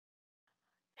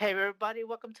Hey everybody,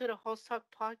 welcome to the Host Talk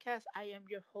podcast. I am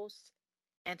your host,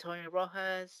 Antonio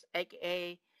Rojas,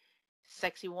 aka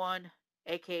Sexy One,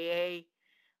 aka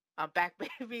I'm back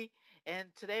baby. And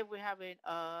today we're having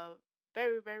a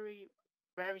very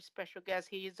special guest.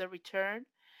 He is a return.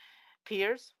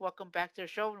 Pierce, welcome back to the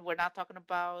show. We're not talking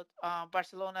about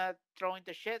Barcelona throwing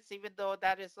the shits, even though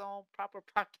that is on proper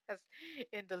podcast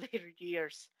in the later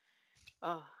years.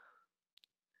 Oh,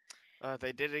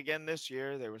 They did it again this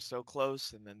year. They were so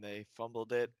close, and then they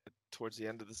fumbled it towards the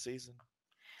end of the season.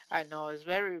 I know it's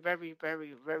very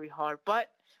hard, but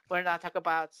we're not talking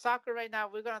about soccer right now.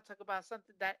 We're gonna talk about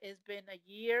something that has been a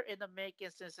year in the making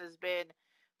since it's been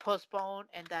postponed,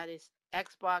 and that is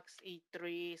Xbox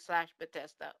E3 slash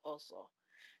Bethesda also.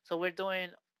 So we're doing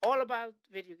all about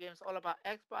video games, all about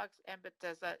Xbox and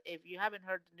Bethesda. If you haven't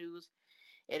heard the news,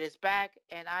 it is back,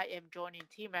 and I am joining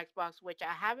Team Xbox, which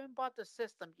I haven't bought the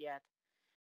system yet,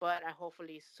 but I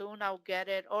hopefully soon I'll get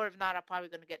it. Or if not, I'm probably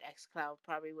gonna get XCloud,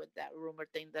 probably with that rumor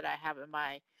thing that I have in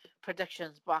my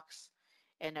predictions box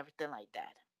and everything like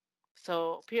that.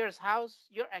 So Pierce, how's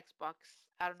your Xbox?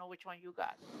 I don't know which one you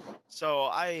got. So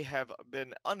I have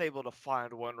been unable to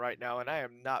find one right now, and I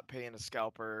am not paying a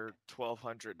scalper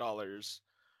 $1,200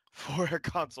 for a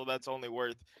console that's only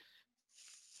worth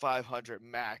 500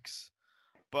 max.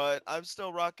 But I'm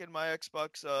still rocking my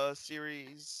Xbox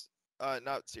Series,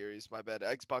 not Series, my bad,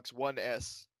 Xbox One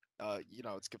S.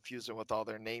 It's confusing with all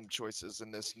their name choices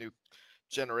in this new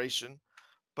generation.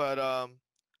 But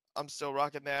I'm still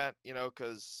rocking that,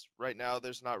 because right now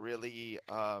there's not really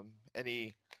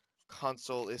any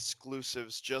console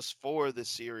exclusives just for the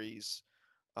series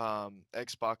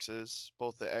Xboxes,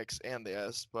 both the X and the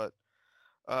S. But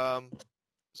um,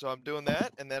 so I'm doing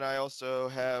that, and then I also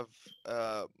have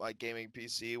my gaming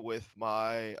PC with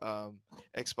my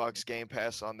Xbox Game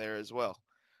Pass on there as well.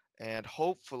 And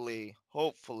hopefully,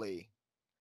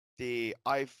 the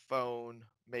iPhone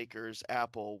makers,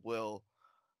 Apple, will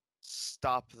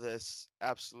stop this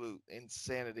absolute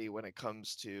insanity when it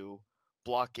comes to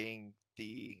blocking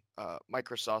the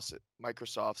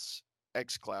Microsoft's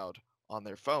xCloud on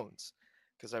their phones,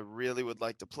 because I really would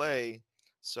like to play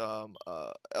some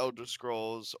Elder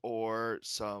Scrolls or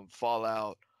some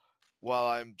Fallout while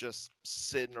I'm just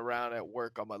sitting around at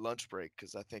work on my lunch break,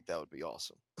 because I think that would be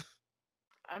awesome.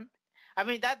 I'm, I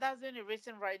mean that's the only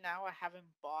reason right now I haven't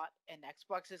bought an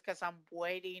Xbox is because I'm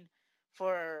waiting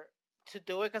for to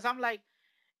do it. Because I'm like,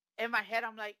 in my head,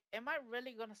 I'm like, am I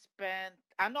really gonna spend?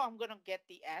 I know I'm gonna get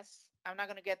the S. I'm not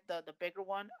gonna get the bigger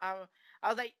one. I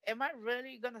was like, am I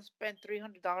really gonna spend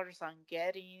 $300 on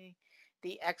getting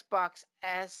the Xbox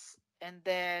S? And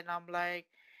then I'm like,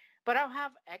 but I'll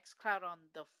have XCloud on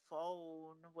the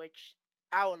phone, which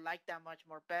I would like that much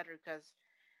more better because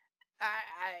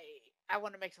I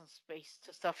want to make some space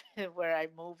to stuff where I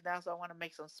move now. So I want to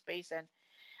make some space, and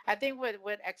I think with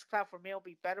XCloud for me it'll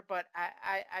be better, but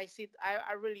I see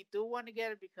I really do want to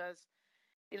get it because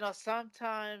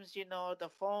sometimes the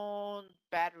phone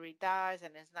battery dies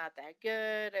and it's not that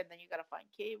good, and then you gotta find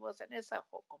cables and it's a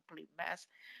whole complete mess.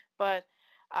 But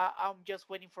I'm just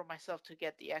waiting for myself to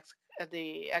get the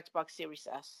Xbox Series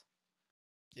S.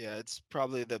 Yeah, it's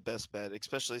probably the best bet,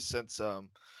 especially since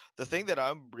the thing that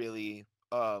I'm really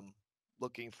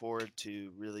looking forward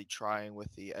to really trying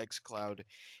with the xCloud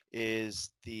is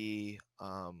the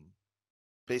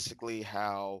basically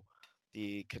how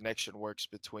the connection works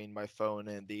between my phone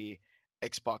and the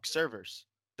Xbox servers.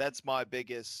 That's my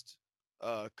biggest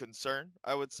concern,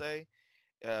 I would say,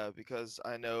 because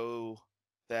I know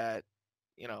that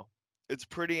you know it's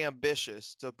pretty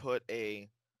ambitious to put a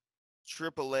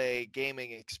AAA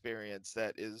gaming experience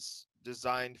that is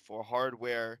designed for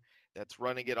hardware that's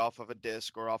running it off of a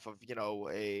disk or off of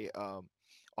a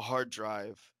hard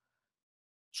drive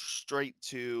straight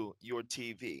to your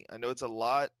TV. I know it's a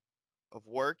lot of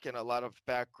work and a lot of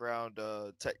background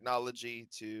technology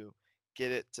to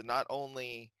get it to not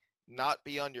only not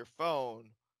be on your phone,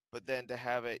 but then to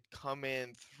have it come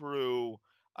in through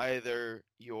either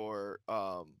your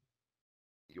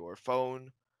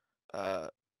phone uh,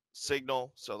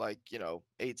 signal, so like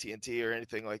AT&T or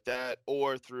anything like that,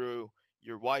 or through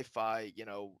your Wi-Fi.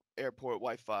 Airport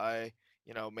Wi-Fi,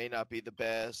 may not be the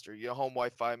best, or your home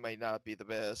Wi-Fi may not be the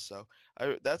best. So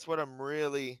that's what I'm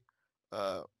really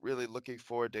looking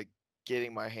forward to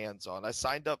getting my hands on. I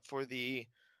signed up for the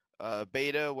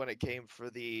beta when it came for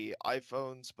the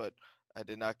iPhones, but I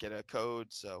did not get a code.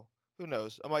 So who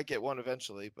knows? I might get one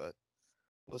eventually, but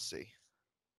we'll see.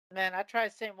 Man, I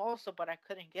tried same also, but I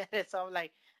couldn't get it. So I'm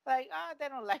like, they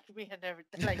don't like me and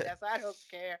everything like that. So I don't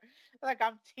care. Like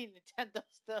I'm Team Nintendo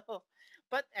still,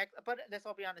 but let's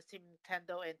all be honest, Team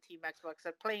Nintendo and Team Xbox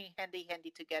are playing handy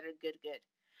together. Good.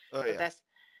 Oh So yeah. that's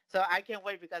so I can't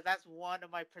wait because that's one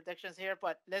of my predictions here.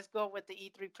 But let's go with the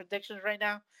E3 predictions right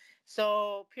now.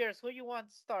 So Pierce, who you want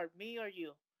to start, me or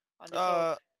you, on this whole?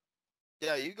 Uh,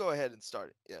 yeah. You go ahead and start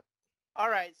it. Yeah. All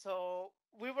right. So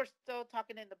we were still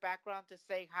talking in the background to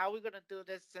say how we're gonna do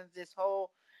this since this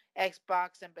whole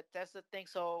Xbox and Bethesda thing.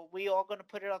 So we all gonna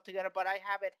put it all together. But I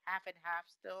have it half and half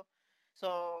still.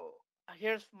 So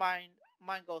here's mine.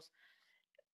 Mine goes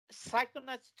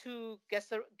Psychonauts 2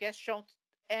 gets shown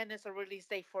and it's a release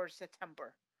date for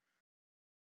September.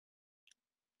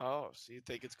 Oh, so you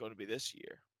think it's going to be this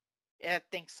year? Yeah, I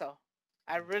think so.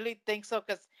 I Mm. really think so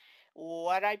because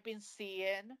what I've been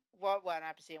seeing,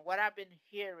 what I've been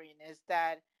hearing is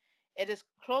that it is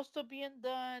close to being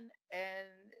done, and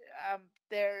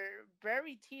they're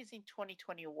very teasing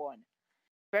 2021,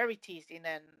 very teasing,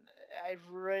 and I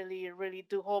really, really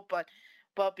do hope,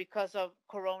 but because of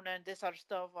Corona and this other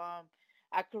stuff,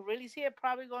 I could really see it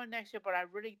probably going next year, but I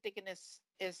really thinking it's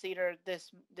either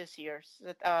this year,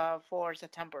 for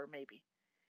September maybe.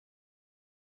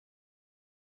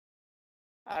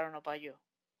 I don't know about you.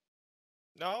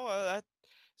 No, that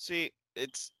see,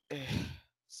 it's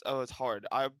so it's hard.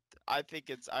 I think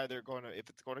it's either going to if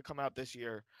it's going to come out this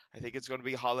year, I think it's going to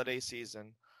be holiday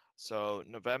season. So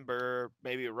November,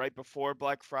 maybe right before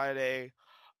Black Friday,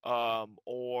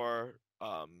 or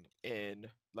in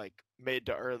like mid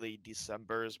to early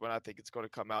December is when I think it's going to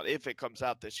come out if it comes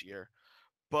out this year.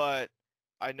 But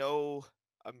I know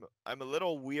I'm a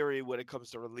little weary when it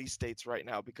comes to release dates right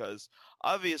now because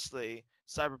obviously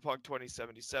Cyberpunk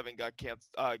 2077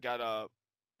 got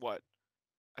what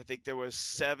I think there was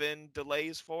 7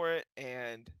 delays for it,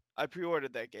 and I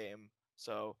pre-ordered that game,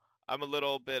 so I'm a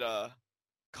little bit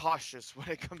cautious when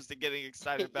it comes to getting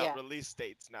excited about Yeah. release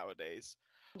dates nowadays.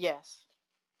 Yes.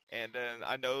 And then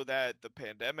I know that the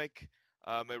pandemic,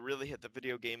 it really hit the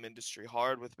video game industry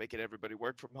hard with making everybody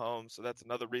work from home. So that's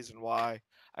another reason why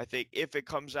I think if it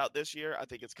comes out this year, I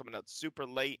think it's coming out super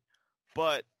late,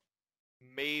 but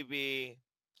maybe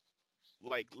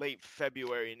like late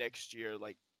February next year,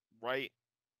 like right,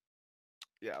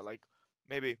 yeah, like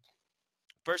maybe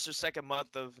first or second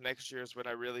month of next year is when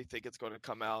I really think it's going to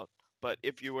come out. But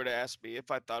if you were to ask me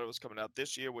if I thought it was coming out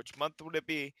this year, which month would it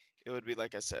be? It would be,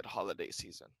 like I said, holiday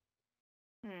season.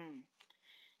 Hmm.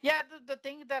 Yeah, the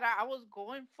thing that I was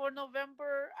going for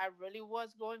November, I really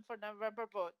was going for November,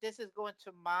 but this is going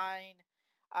to mine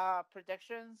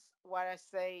predictions. What I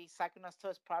say Psychonauts 2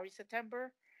 is probably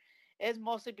September. It's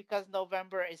mostly because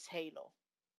November is Halo.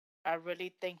 I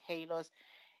really think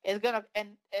is gonna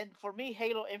and for me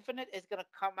Halo Infinite is gonna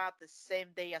come out the same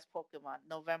day as Pokemon,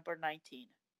 November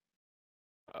 19th.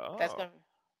 That's Oh. gonna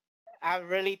I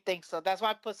really think so. That's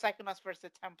why I put Psychonauts for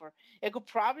September. It could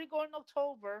probably go in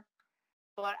October,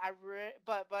 but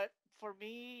for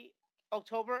me,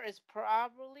 October is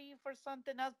probably for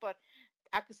something else. But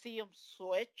I could see them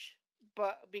switch,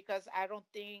 but because I don't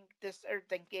think this or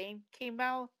the game came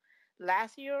out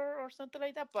last year or something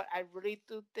like that. But I really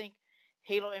do think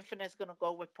Halo Infinite is gonna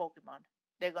go with Pokemon.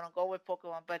 They're gonna go with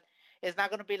Pokemon, but it's not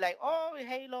gonna be like oh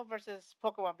Halo versus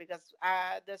Pokemon because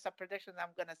there's a prediction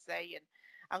I'm gonna say and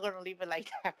I'm gonna leave it like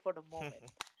that for the moment.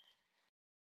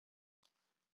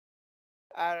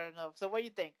 I don't know. So what do you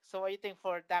think? So what do you think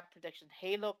for that prediction?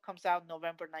 Halo comes out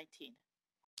November 19th,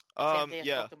 same day as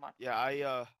Yeah, Pokemon.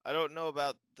 yeah. I don't know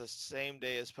about the same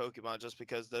day as Pokemon just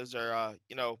because those are I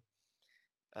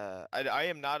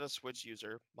am not a Switch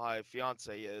user. My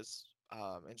fiance is,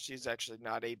 and she's actually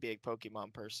not a big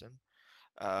Pokemon person.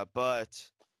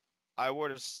 But I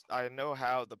know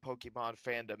how the Pokemon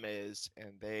fandom is,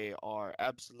 and they are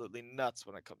absolutely nuts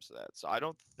when it comes to that. So I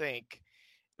don't think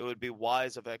it would be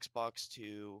wise of Xbox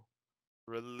to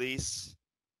release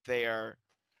their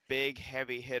big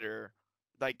heavy hitter,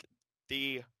 like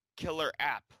the killer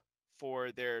app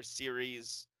for their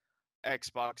Series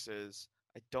Xboxes.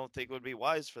 I don't think it would be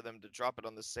wise for them to drop it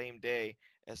on the same day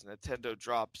as Nintendo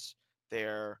drops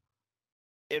their,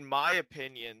 in my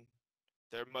opinion,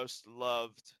 their most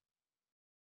loved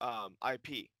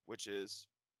IP, which is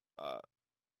uh,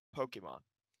 Pokemon.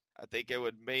 I think it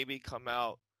would maybe come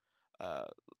out. Uh,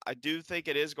 I do think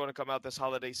it is going to come out this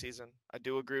holiday season. I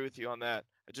do agree with you on that.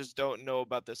 I just don't know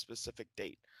about the specific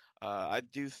date. I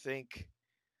do think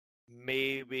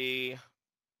maybe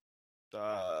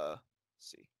let's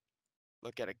see,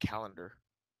 look at a calendar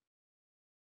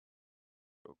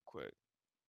real quick.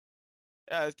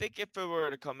 Yeah, I think if it were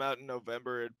to come out in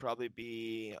November, it'd probably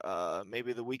be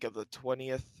maybe the week of the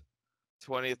 20th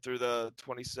through the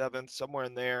 27th, somewhere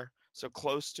in there. So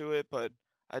close to it, but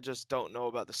I just don't know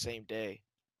about the same day.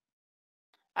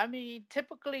 I mean,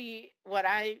 typically what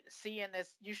I see in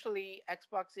is usually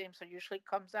Xbox games are usually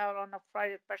comes out on a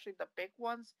Friday, especially the big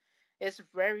ones. It's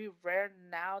very rare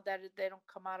now that they don't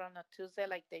come out on a Tuesday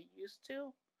like they used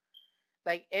to.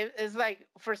 Like it's like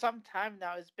for some time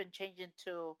now it's been changing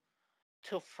to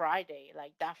Friday,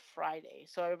 like that Friday.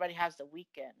 So everybody has the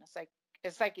weekend. It's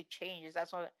like it changes.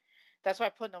 That's why I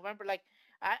put November. Like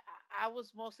I I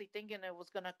was mostly thinking it was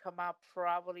gonna come out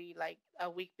probably like a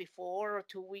week before or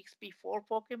 2 weeks before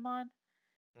Pokemon.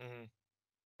 Hmm.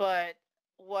 But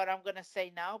what I'm gonna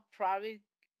say now probably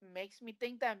makes me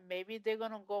think that maybe they're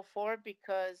gonna go for it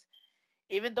because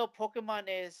even though Pokemon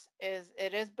is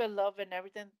it is beloved and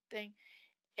everything,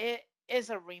 it is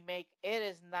a remake. It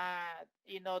is not,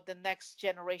 the next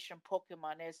generation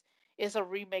Pokemon is a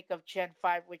remake of Gen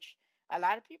 5, which a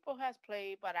lot of people has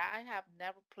played, but I have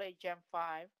never played Gen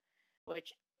 5,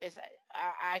 which is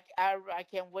I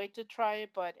can't wait to try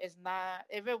it, but it's not.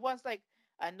 If it was like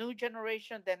a new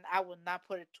generation, then I would not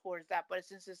put it towards that. But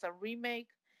since it's a remake,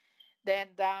 then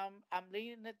I'm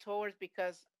leaning it towards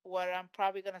because what I'm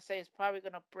probably gonna say is probably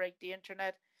gonna break the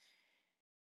internet,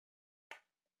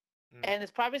 Mm. and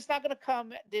it's not gonna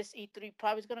come this E3.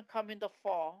 Probably it's gonna come in the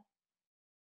fall.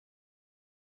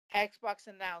 Xbox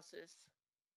announces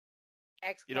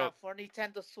You don't XCloud for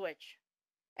Nintendo Switch.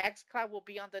 XCloud will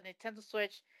be on the Nintendo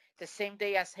Switch the same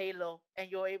day as Halo, and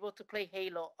you're able to play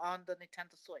Halo on the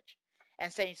Nintendo Switch.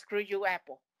 And saying screw you,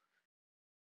 Apple.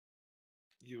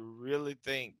 you really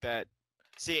think that?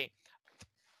 See,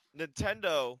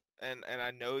 Nintendo, and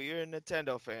I know you're a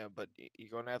Nintendo fan, but you're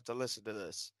gonna have to listen to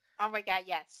this. Oh my God,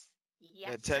 yes, yes.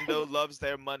 Nintendo loves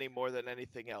their money more than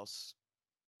anything else,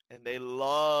 and they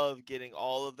love getting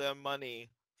all of their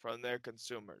money from their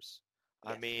consumers.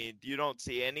 I Yes, mean, you don't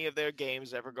see any of their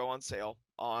games ever go on sale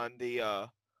on the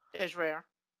it's rare.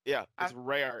 yeah, it's I,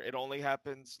 rare. It only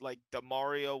happens like the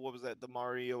Mario, what was that? The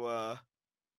Mario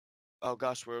oh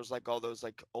gosh, where it was like all those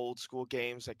like old school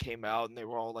games that came out and they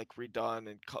were all like redone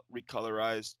and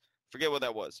recolorized. Forget what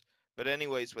that was. But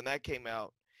anyways, when that came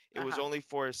out, it was uh-huh. only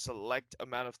for a select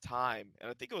amount of time, and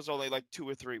I think it was only like 2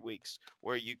 or 3 weeks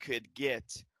where you could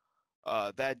get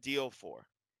that deal for.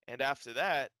 And after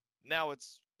that, now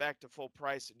it's back to full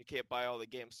price, and you can't buy all the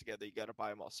games together. You got to buy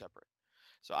them all separate.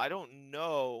 So I don't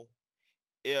know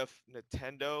if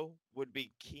Nintendo would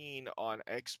be keen on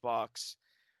Xbox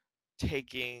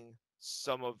taking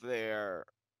some of their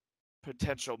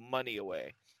potential money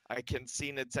away. I can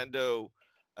see Nintendo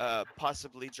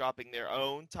possibly dropping their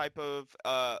own type of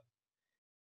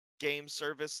game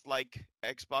service like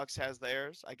Xbox has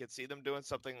theirs. I could see them doing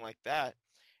something like that,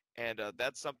 and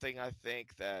that's something I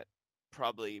think that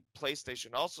probably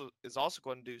PlayStation also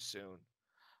going to do soon.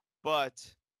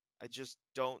 But I just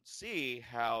don't see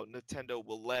how Nintendo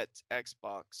will let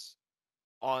Xbox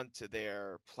onto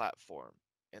their platform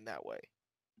in that way.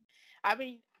 I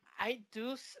mean, I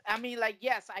do. I mean, like,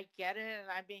 yes, I get it,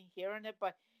 and I've been hearing it.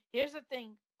 But here's the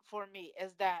thing for me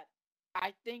is that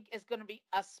I think it's gonna be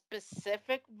a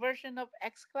specific version of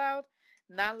XCloud,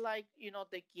 not like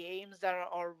the games that are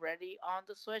already on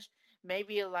the Switch.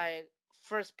 Maybe like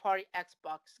first party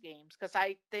Xbox games, because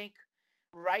I think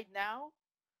right now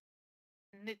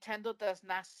Nintendo does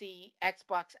not see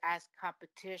Xbox as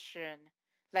competition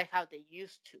like how they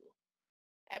used to.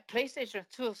 PlayStation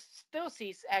 2 still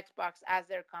sees Xbox as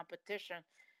their competition.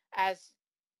 As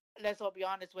let's all be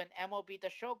honest, when MLB The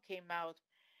Show came out,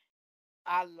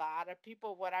 a lot of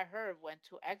people, what I heard, went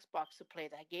to Xbox to play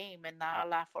that game and I, not a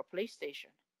lot for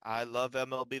PlayStation. I love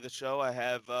MLB The Show. I've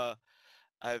had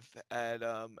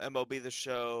MLB The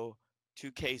Show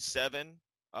 2K7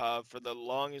 for the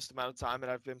longest amount of time,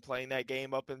 and I've been playing that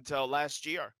game up until last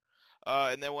year.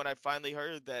 And then when I finally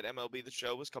heard that MLB The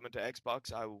Show was coming to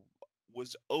Xbox,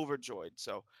 was overjoyed.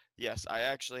 So yes, I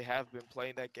actually have been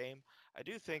playing that game. I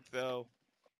do think though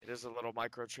it is a little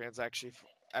microtransaction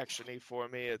actiony for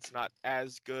me. It's not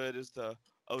as good as the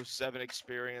 '07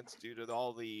 experience due to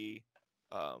all the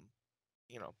um,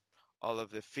 you know, all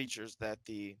of the features that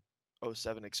the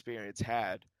 '07 experience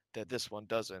had that this one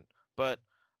doesn't. But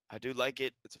I do like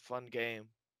it. It's a fun game.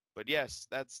 But yes,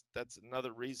 that's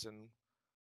another reason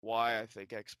why I think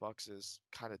Xbox is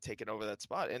kind of taking over that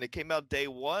spot. And it came out day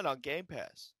one on Game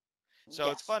Pass.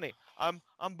 So it's Yes. funny. I'm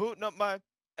booting up my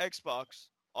Xbox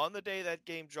on the day that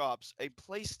game drops, a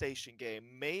PlayStation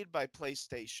game made by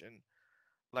PlayStation,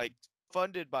 like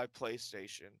funded by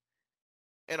PlayStation.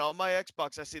 And on my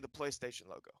Xbox I see the PlayStation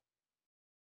logo.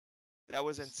 That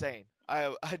was insane.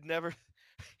 I'd never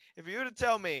if you were to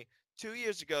tell me 2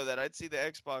 years ago that I'd see the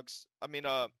Xbox, I mean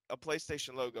a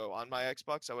PlayStation logo on my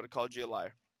Xbox, I would have called you a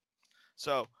liar.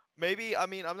 So maybe I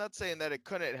mean I'm not saying that it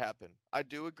couldn't happen. I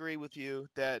do agree with you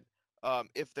that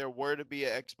if there were to be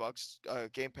an Xbox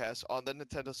Game Pass on the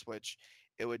Nintendo Switch,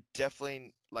 it would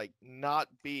definitely like not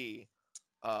be,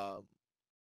 um,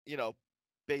 you know,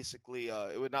 basically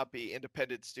it would not be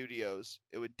independent studios.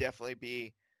 It would definitely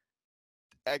be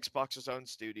Xbox's own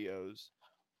studios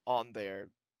on there,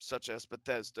 such as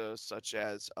Bethesda, such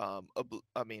as um,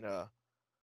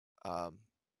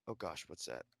 oh gosh, what's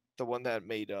that? The one that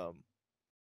made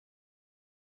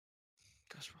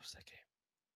gosh, what was that game?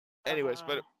 Anyways,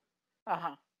 Uh,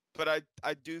 uh-huh. but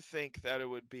I do think that it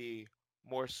would be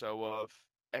more so of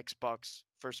Xbox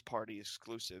first party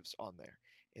exclusives on there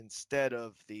instead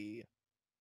of the,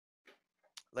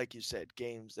 like you said,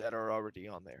 games that are already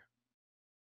on there.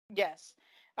 Yes.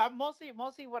 Mostly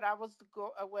what I was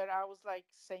like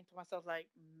saying to myself, like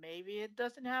maybe it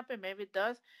doesn't happen, maybe it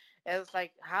does. And it's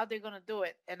like how they're gonna do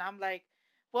it, and I'm like,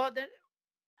 well, then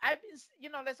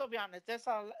let's all be honest. There's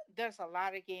a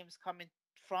lot of games coming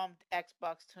from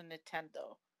Xbox to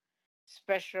Nintendo,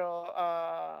 special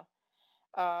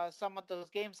some of those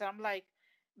games. And I'm like,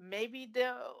 maybe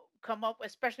they'll come up,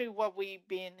 especially what we've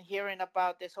been hearing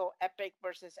about this whole Epic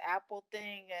versus Apple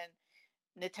thing, and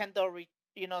Nintendo,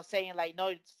 saying like, no,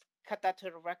 it's cut that to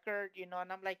the record, and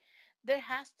I'm like, there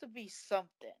has to be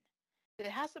something.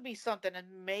 There has to be something,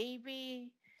 and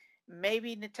maybe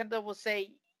Nintendo will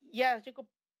say, yes, you could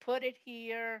put it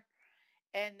here,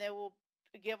 and they will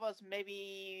give us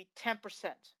maybe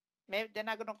 10%. Maybe they're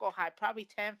not gonna go high, probably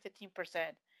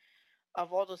 10-15%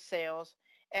 of all the sales.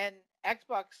 And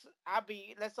Xbox, I'll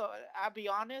be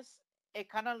honest, it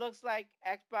kind of looks like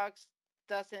Xbox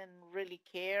doesn't really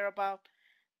care about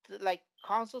like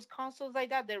consoles like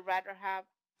that. They'd rather have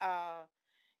uh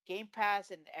Game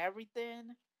Pass and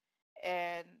everything.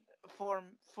 And for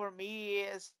for me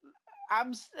is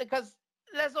because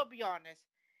let's all be honest,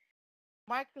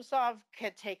 Microsoft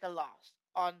can take a loss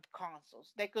on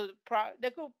consoles. They could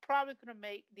probably gonna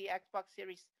make the Xbox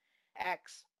Series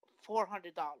X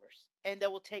 $400, and they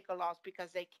will take a loss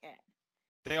because they can.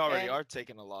 They already And are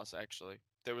taking a loss, actually.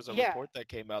 There was a yeah, report that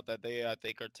came out that they, I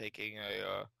think, are taking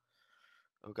a,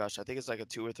 oh gosh, I think it's like a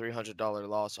 $200 or $300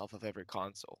 loss off of every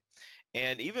console.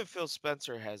 And even Phil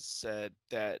Spencer has said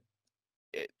that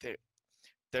it,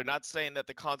 they're not saying that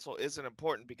the console isn't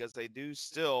important because they do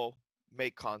still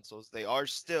make consoles. They are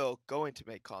still going to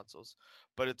make consoles,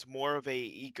 but it's more of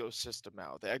a ecosystem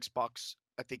now. The Xbox,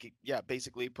 I think, yeah,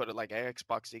 basically put it like an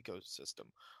Xbox ecosystem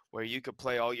where you could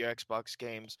play all your Xbox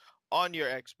games on your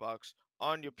Xbox,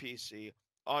 on your PC,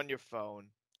 on your phone.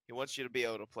 He wants you to be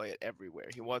able to play it everywhere.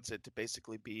 He wants it to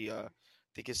basically be, I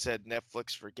think he said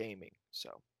Netflix for gaming.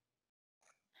 So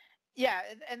yeah,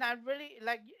 and I really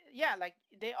like, yeah, like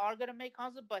they are gonna make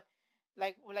consoles, but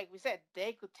like we said,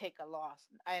 they could take a loss.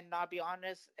 And I'll be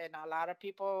honest, and a lot of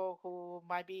people who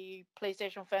might be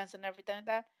PlayStation fans and everything like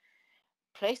that,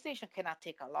 PlayStation cannot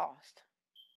take a loss.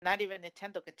 Not even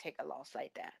Nintendo can take a loss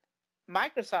like that.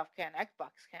 Microsoft can,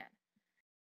 Xbox can.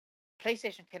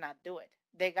 PlayStation cannot do it.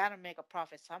 They gotta make a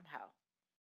profit somehow.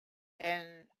 And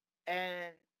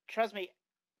and trust me,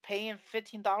 paying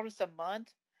 $15 a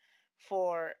month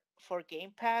for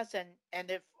Game Pass, and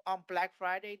if on Black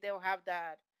Friday they'll have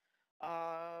that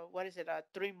what is it,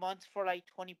 3 months for like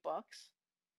 $20,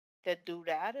 that do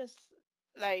that is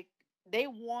like they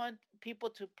want people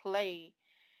to play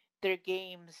their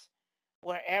games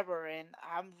wherever. And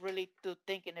I'm really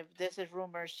thinking, if this is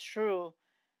rumors true,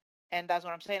 and that's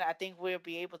what I'm saying, I think we'll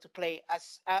be able to play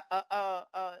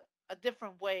a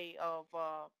different way of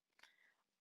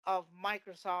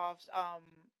Microsoft's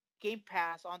Game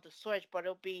Pass on the Switch, but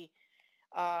it'll be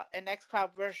an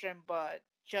xCloud version, but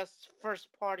just first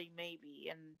party maybe.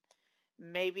 And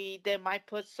maybe they might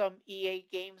put some EA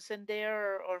games in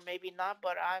there, or maybe not.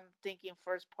 But I'm thinking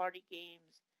first party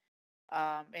games,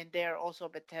 and they're also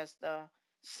Bethesda,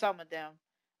 some of them,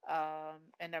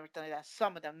 and everything like that.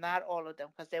 Some of them, not all of them,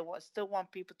 because still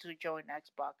want people to join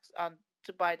Xbox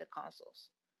to buy the consoles.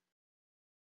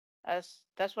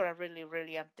 That's what I really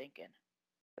really am thinking.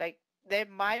 Like they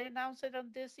might announce it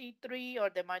on this E3, or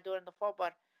they might do it in the fall,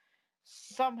 but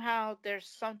somehow there's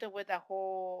something with that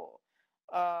whole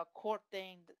court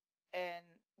thing, and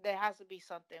there has to be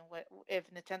something with, if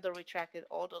Nintendo retracted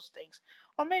all those things,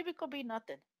 or maybe it could be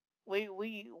nothing. We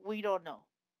don't know.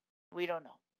 We don't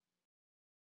know.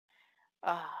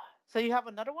 Uh, so you have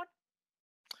another one?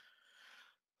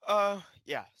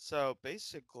 yeah. So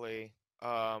basically,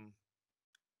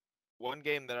 one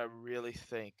game that I really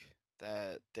think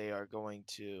that they are going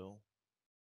to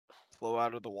blow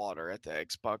out of the water at the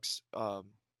Xbox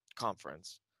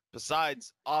conference,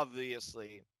 besides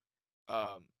obviously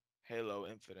um, Halo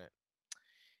Infinite,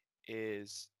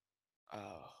 is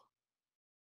uh,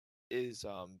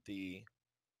 the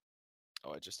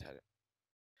Oh, I just had it.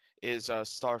 Is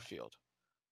Starfield.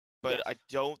 But Yes. I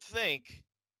don't think,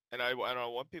 and I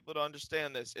want people to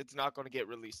understand this, it's not going to get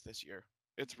released this year.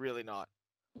 It's really not.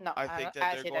 No, I think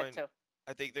that I say that too.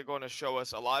 I think they're going to show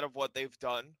us a lot of what they've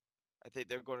done. I think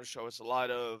they're going to show us a lot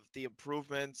of the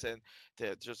improvements and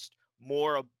just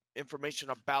more information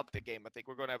about the game. I think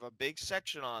we're going to have a big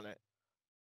section on it,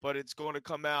 but it's going to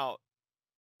come out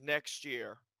next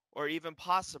year or even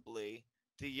possibly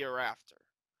the year after.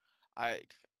 I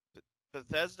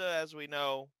Bethesda, as we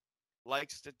know,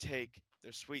 likes to take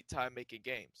their sweet time making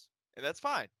games, and that's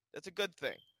fine. That's a good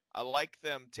thing. I like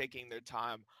them taking their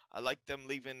time. I like them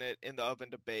leaving it in the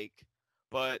oven to bake.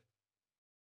 But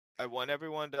I want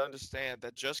everyone to understand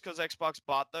that just because Xbox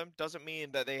bought them doesn't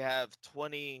mean that they have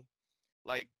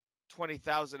like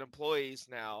 20,000 employees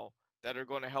now that are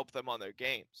going to help them on their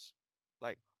games.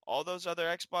 Like all those other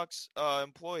Xbox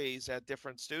employees at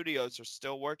different studios are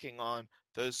still working on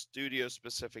those studio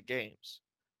specific games.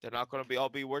 They're not going to be all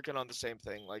be working on the same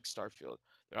thing like Starfield.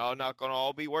 They're all not going to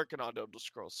all be working on Elder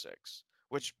Scrolls 6.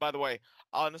 Which, by the way,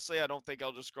 honestly, I don't think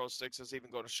Elder Scrolls 6 is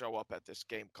even going to show up at this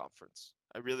game conference.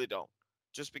 I really don't.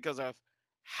 Just because of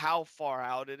how far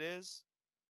out it is,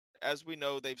 as we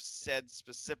know, they've said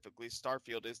specifically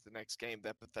Starfield is the next game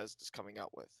that Bethesda's coming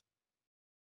out with.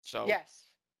 So,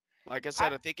 Yes. like I I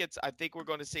said, I think we're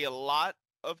going to see a lot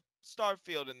of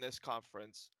Starfield in this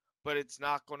conference, but it's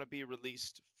not going to be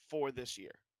released for this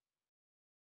year.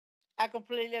 I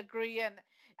completely agree, and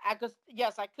I could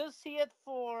see it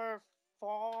for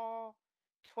fall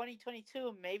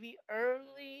 2022, maybe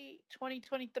early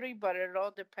 2023, but it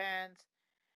all depends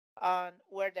on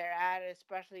where they're at,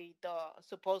 especially the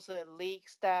supposed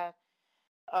leaks that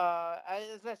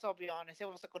let's all be honest, it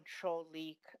was a controlled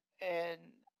leak, and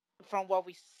from what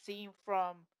we've seen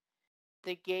from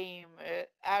the game,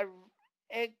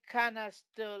 it kind of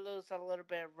still looks a little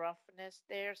bit of roughness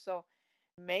there. So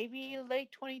maybe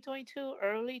late 2022,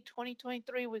 early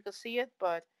 2023, we could see it.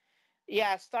 But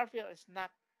yeah, Starfield is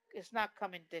not, it's not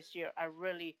coming this year. I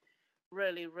really,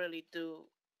 really, really do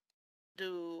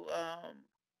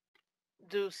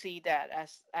do see that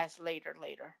as later.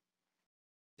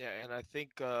 Yeah, and I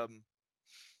think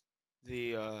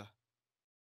the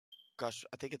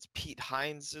I think it's Pete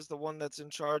Hines is the one that's in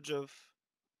charge of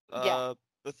Yeah. uh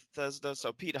Bethesda.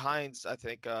 So Pete Hines, I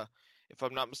think, if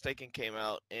I'm not mistaken, came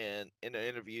out and in an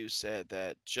interview said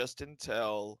that just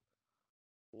until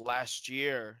last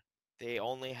year they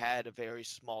only had a very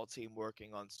small team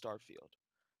working on Starfield.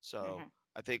 So Hmm.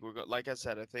 I think like I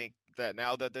said, I think that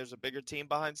now that there's a bigger team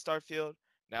behind Starfield,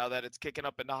 now that it's kicking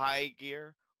up into high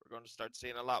gear, we're going to start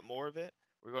seeing a lot more of it.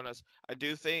 I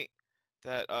do think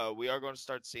that we are going to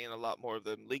start seeing a lot more of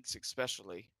them leaks,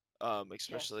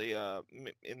 Yes. especially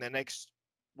in the next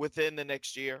within the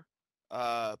next year.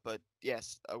 But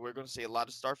yes, we're going to see a lot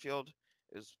of Starfield.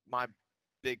 Is my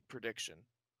big prediction.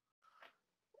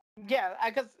 Yeah,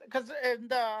 I because in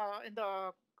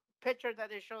the picture that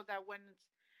they showed, that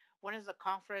when it's a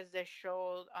conference, they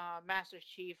showed Master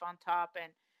Chief on top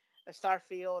and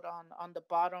Starfield on the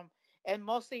bottom, and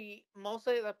mostly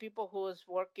the people who is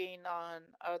working on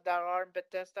that are in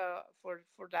Bethesda for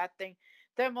that thing,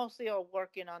 they're mostly all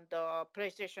working on the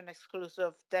PlayStation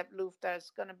exclusive Deathloop that's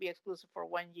gonna be exclusive for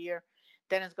 1 year,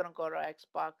 then it's gonna go to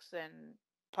Xbox and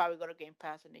probably go to Game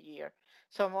Pass in a year.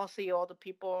 So mostly all the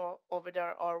people over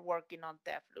there are working on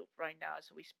Deathloop right now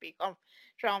as we speak.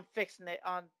 I'm fixing it,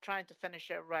 on trying to finish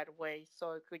it right away,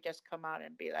 so it could just come out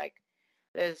and be like,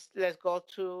 let's go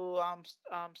to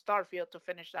Starfield to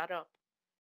finish that up.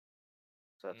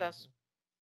 So that's, Hmm.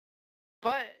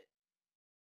 but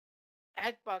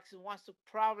Xbox wants to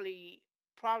probably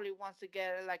wants to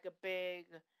get like a big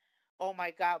oh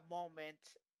my god moment,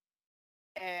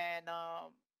 and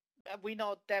we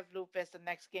know Deathloop is the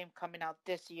next game coming out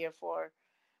this year for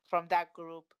from that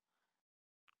group.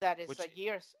 That is a Which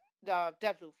year's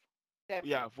Deathloop. Deathloop.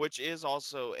 Yeah, which is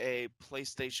also a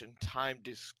PlayStation timed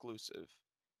exclusive.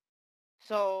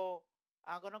 So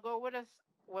I'm gonna go with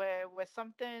with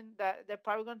something that they're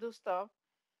probably gonna do stuff,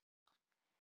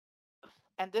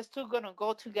 and these two gonna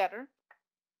go together.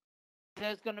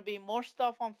 There's gonna be more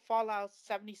stuff on Fallout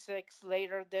 76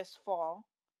 later this fall,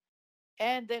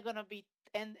 and they're gonna be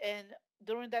and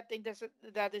during that thing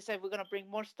that they said we're gonna bring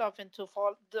more stuff into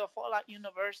the Fallout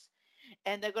universe,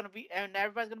 and they're gonna be and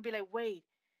everybody's gonna be like, wait,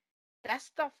 that's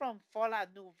stuff from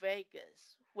Fallout New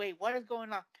Vegas. Wait, what is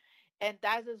going on? And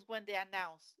that is when they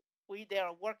announced they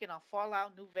are working on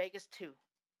Fallout New Vegas 2.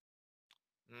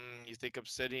 You think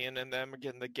Obsidian and them are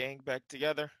getting the gang back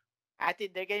together? I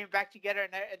think they're getting back together,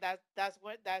 and that's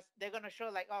what they're gonna show.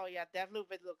 Like, oh yeah,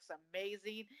 Deathloop, it looks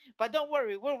amazing, but don't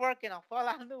worry, we're working on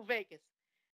Fallout New Vegas.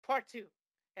 Part 2,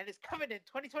 and it's coming in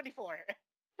 2024.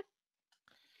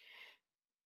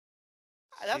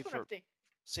 See That's what I'm for thinking.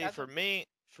 see That's for what. me,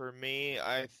 for me,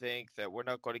 I think that we're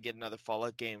not going to get another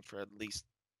Fallout game for at least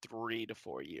 3 to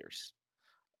 4 years.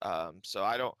 So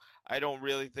I don't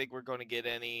really think we're going to get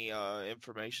any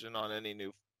information on any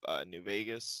New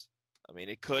Vegas. I mean,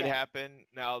 it could Yeah, happen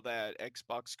now that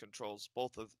Xbox controls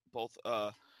both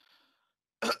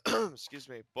excuse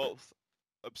me, both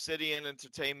Obsidian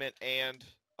Entertainment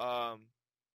um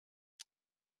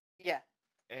yeah,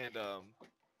 and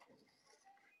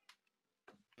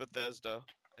Bethesda.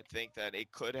 I think that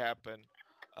it could happen.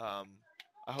 Um,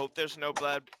 I hope there's no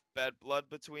bad blood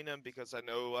between them because I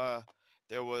know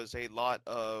there was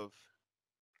uh,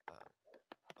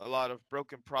 a lot of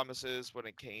broken promises when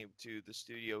it came to the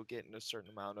studio getting a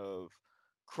certain amount of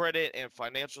credit and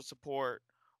financial support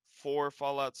for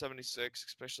Fallout 76,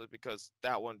 especially because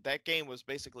that game was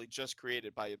basically just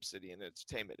created by Obsidian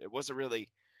Entertainment. It wasn't really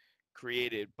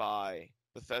created by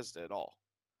Bethesda at all.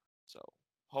 So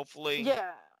hopefully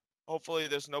yeah, hopefully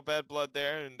there's no bad blood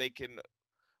there and they can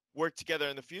work together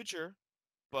in the future.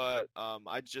 But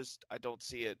I don't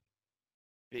see it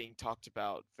being talked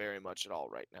about very much at all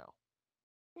right now.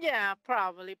 yeah.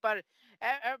 Probably, but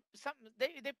some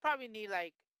they probably need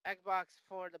like Xbox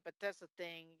for the Bethesda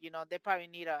thing. They probably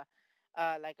need a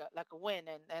like a win,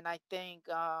 and I think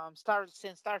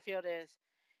since Starfield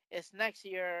is next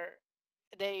year,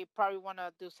 they probably want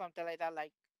to do something like that,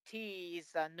 like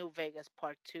tease New Vegas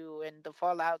Part 2 in the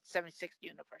Fallout 76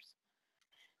 universe.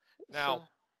 Now, So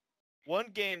one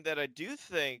game that I do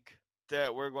think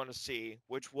that we're going to see,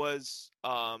 which was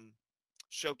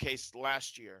showcased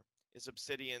last year, is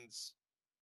Obsidian's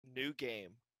new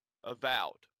game,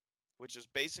 Avowed, which is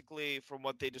basically, from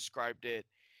what they described it,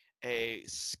 a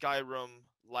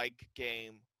Skyrim-like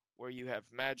game where you have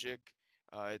magic.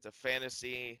 It's a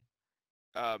fantasy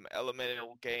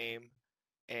elemental game,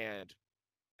 and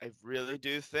I really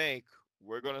do think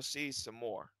we're gonna see some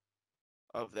more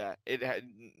of that. It had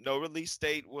no release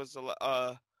date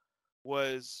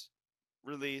was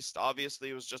released. Obviously,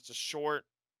 it was just a short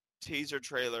teaser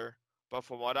trailer, but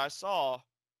from what I saw,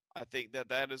 I think that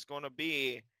that is going to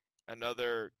be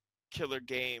another killer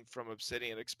game from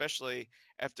Obsidian, especially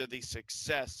after the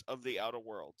success of the Outer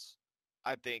Worlds.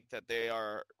 I think that they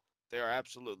are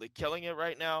absolutely killing it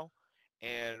right now,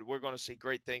 and we're going to see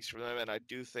great things from them. And I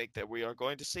do think that we are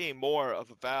going to see more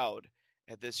of Avowed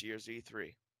at this year's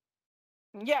E3.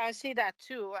 yeah, I see that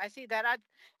too. I see that.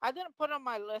 I didn't put on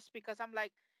my list because I'm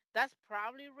like, that's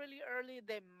probably really early.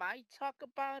 They might talk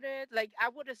about it. Like I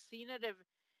would have seen it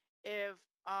if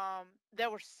they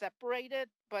were separated,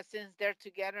 but since they're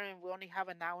together and we only have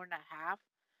an hour and a half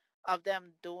of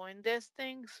them doing this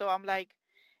thing, so I'm like,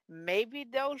 maybe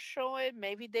they'll show it,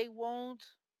 maybe they won't.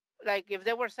 Like if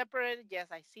they were separated, yes,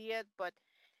 I see it, but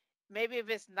maybe if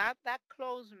it's not that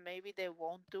close, maybe they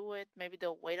won't do it. Maybe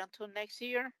they'll wait until next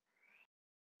year.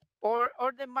 Or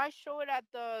they might show it at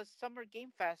the Summer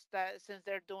Game Fest that since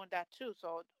they're doing that too.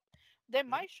 So they Mhm.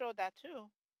 might show that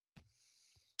too.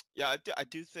 Yeah, I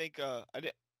do think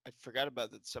I forgot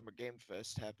about the Summer Game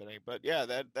Fest happening, but yeah,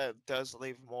 that does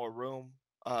leave more room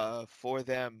for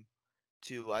them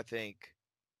to, I think,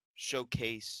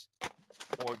 showcase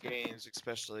more games,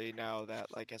 especially now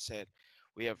that, like I said,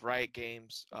 we have Riot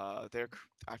Games. I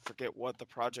forget what the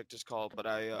project is called, but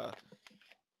I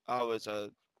was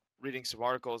reading some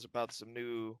articles about some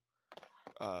new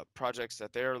projects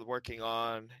that they're working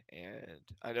on, and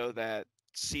I know that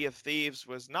Sea of Thieves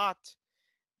was not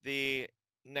the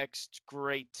next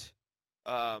great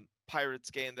Pirates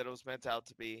game that it was meant out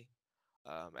to be,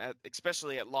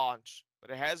 especially at launch.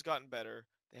 But it has gotten better.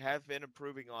 They have been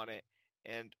improving on it,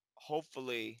 and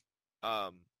hopefully,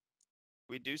 um,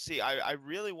 we do see. I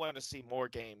really want to see more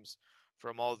games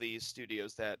from all these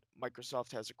studios that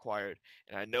Microsoft has acquired.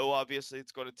 And I know obviously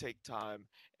it's going to take time,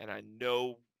 and I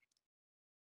know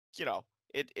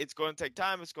it's going to take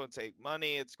time. It's going to take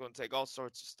money. It's going to take all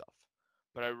sorts of stuff.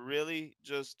 But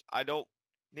I don't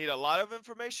need a lot of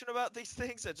information about these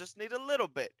things. I just need a little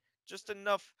bit, just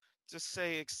enough to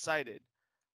say excited.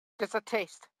 Just a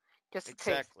taste. Just a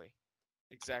taste. Exactly.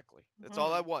 Exactly. That's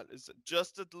all I Hmm. want is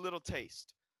just a little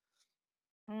taste.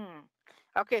 Hmm.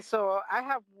 Okay, so I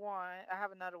have one. I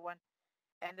have another one,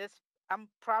 and this I'm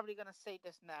probably gonna say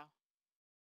this now,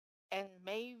 and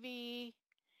maybe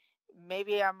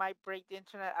I might break the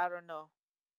internet. I don't know.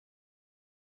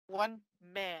 One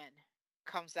man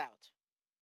comes out.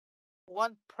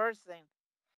 One person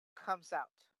comes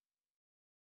out.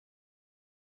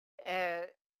 Uh,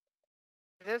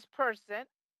 this person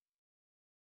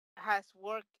has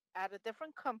worked at a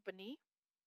different company,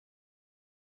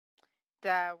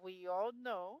 that we all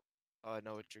know. Oh, I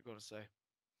know what you're gonna say.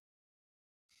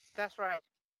 That's right.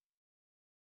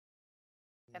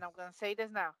 Mm. And I'm gonna say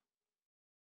this now.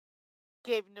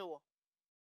 Gabe Newell.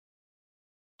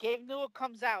 Gabe Newell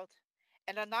comes out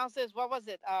and announces what was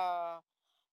it?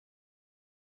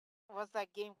 What's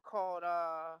that game called?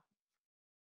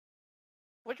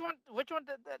 Which one? Which one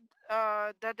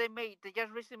that they made? They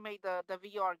just recently made the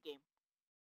VR game.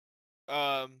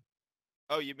 Um.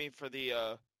 Oh, you mean for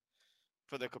the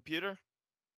computer?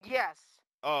 Yes,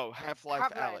 Oh, Half-Life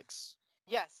Half Life. Alex.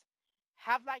 Yes,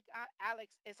 Half Life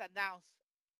Alex is announced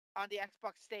on the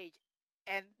Xbox stage,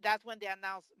 and that's when they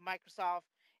announced Microsoft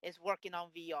is working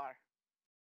on VR.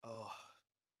 Oh,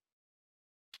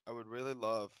 I would really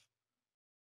love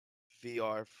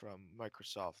VR from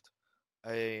Microsoft.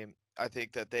 I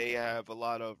think that they have a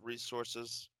lot of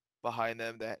resources behind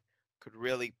them that could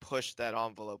really push that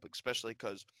envelope, especially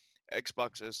because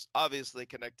Xbox is obviously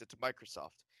connected to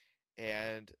Microsoft.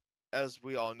 And as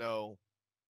we all know,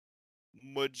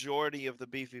 majority of the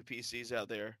beefy PCs out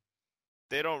there,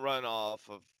 they don't run off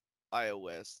of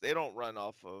iOS. They don't run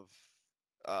off of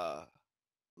uh,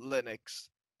 Linux.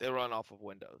 They run off of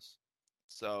Windows.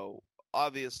 So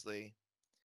obviously,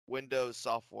 Windows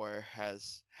software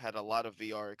has had a lot of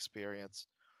VR experience.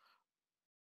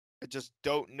 I just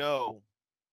don't know.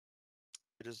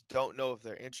 I just don't know if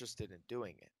they're interested in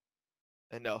doing it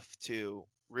enough to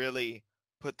really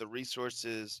put the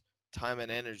resources, time,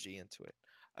 and energy into it.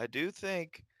 I do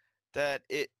think that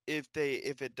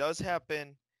if it does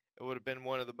happen, it would have been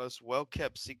one of the most well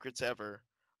kept secrets ever.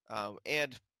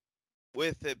 And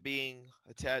with it being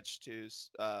attached to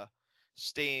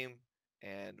Steam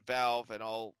and Valve and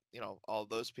all all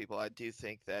those people, I do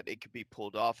think that it could be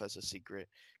pulled off as a secret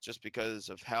just because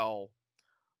of how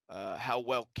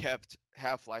well kept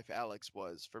Half-Life Alex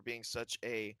was for being such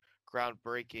a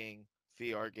groundbreaking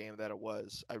VR game that it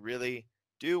was. I really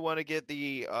do want to get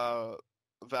the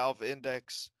Valve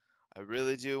Index. I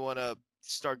really do want to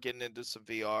start getting into some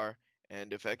VR.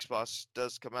 And if Xbox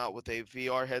does come out with a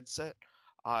VR headset,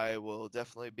 I will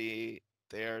definitely be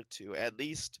there to at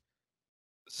least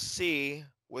see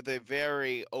with a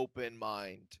very open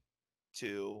mind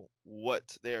to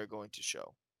what they're going to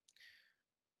show.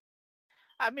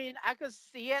 I mean, I could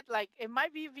see it like it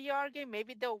might be a VR game.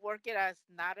 Maybe they'll work it as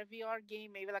not a VR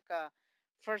game. Maybe like a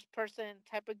first person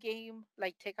type of game.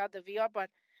 Like take out the VR, but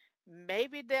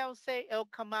maybe they'll say it'll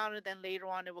come out and then later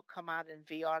on it will come out in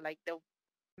VR. Like they'll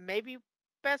maybe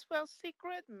best well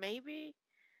secret. Maybe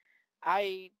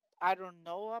I I don't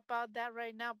know about that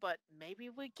right now, but maybe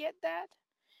we get that.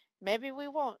 Maybe we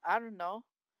won't. I don't know.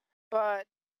 But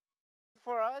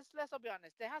for us, let's all be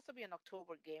honest. There has to be an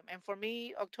October game, and for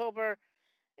me, October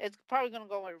it's probably gonna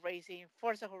go with racing.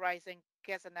 Forza Horizon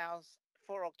gets announced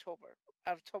for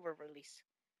October release.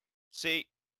 See,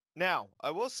 now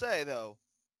I will say though,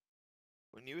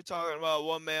 when you were talking about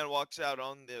one man walks out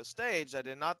on the stage, I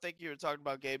did not think you were talking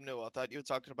about Gabe Newell. I thought you were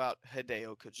talking about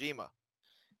Hideo Kojima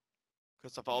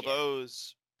because of Yeah.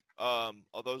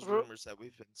 all those Ru- rumors that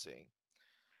we've been seeing.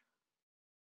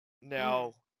 mm,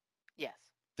 Now,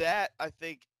 yes. that I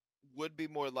think would be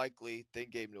more likely than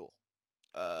Gabe Newell.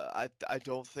 I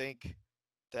don't think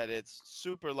that it's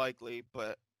super likely,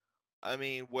 but I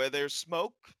mean, where there's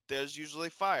smoke, there's usually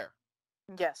fire.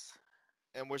 Yes.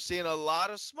 And we're seeing a lot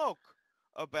of smoke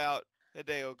about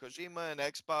Hideo Kojima and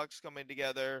Xbox coming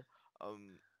together.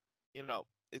 Um,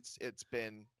 it's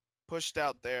been pushed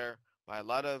out there by a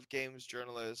lot of games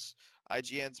journalists.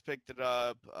 IGN's picked it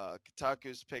up.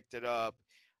 Kotaku's picked it up.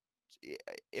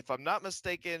 If I'm not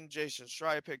mistaken, Jason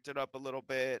Schreier picked it up a little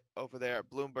bit over there at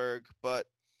Bloomberg. But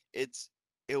it's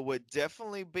it would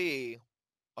definitely be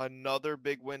another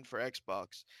big win for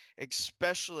Xbox,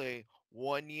 especially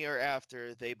 1 year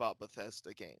after they bought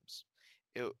Bethesda games.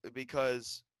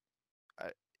 Because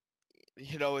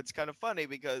it's kind of funny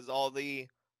because all the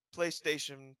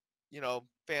PlayStation,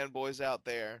 fanboys out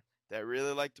there that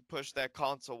really like to push that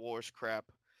console wars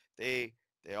crap, they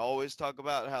they always talk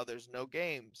about how there's no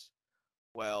games.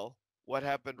 Well, what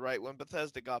happened right when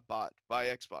Bethesda got bought by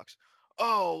Xbox?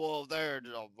 Oh,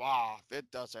 well,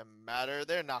 it doesn't matter.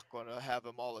 They're not going to have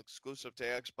them all exclusive to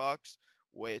Xbox,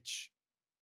 which,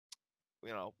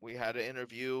 we had an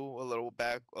interview a little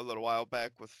while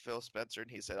back with Phil Spencer, and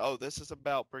he said, "Oh, this is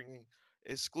about bringing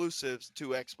exclusives to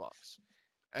Xbox."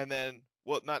 And then,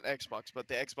 well, not Xbox, but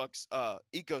the Xbox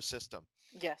ecosystem.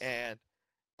 Yes. And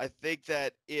I think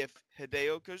that if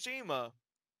Hideo Kojima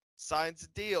signs a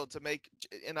deal to make,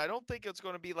 and I don't think it's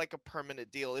going to be like a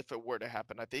permanent deal if it were to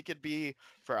happen. I think it'd be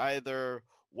for either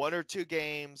one or two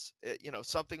games,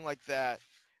 something like that,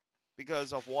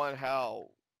 because of one, how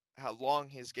how long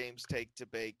his games take to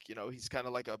bake. You know, he's kind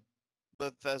of like a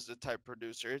Bethesda type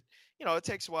producer. You know, it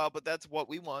takes a while, but that's what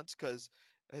we want because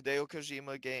Hideo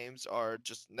Kojima games are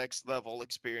just next level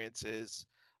experiences.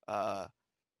 Uh,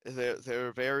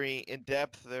 they're very in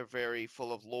depth. They're very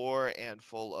full of lore and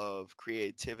full of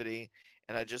creativity.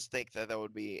 And I just think that that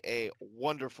would be a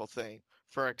wonderful thing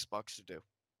for Xbox to do.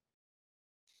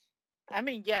 I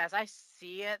mean, yes, I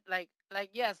see it.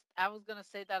 Yes, I was gonna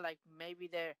say that like maybe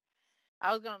there.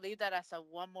 I was gonna leave that as a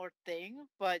one more thing,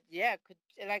 but yeah, could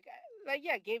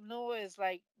yeah, Gabe Newell is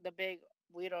like the big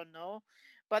we don't know,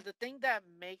 but the thing that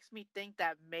makes me think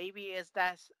that maybe is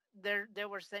that they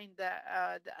were saying that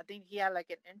I think he had like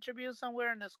an interview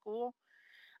somewhere in the school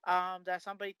that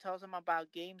somebody tells him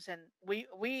about games, and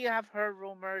we have heard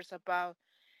rumors about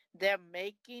them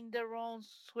making their own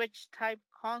Switch type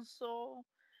console,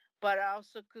 but I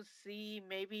also could see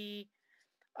maybe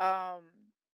um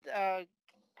uh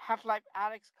Half-Life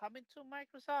Alex coming to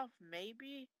Microsoft,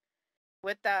 maybe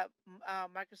with that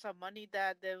Microsoft money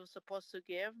that they were supposed to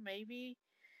give, maybe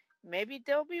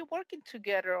they'll be working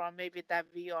together on maybe that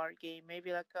VR game,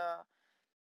 maybe like a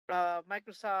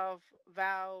Microsoft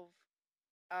Valve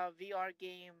VR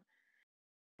game,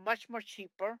 much more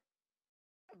cheaper,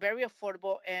 very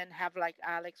affordable, and have like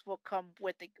Alex will come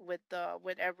with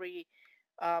every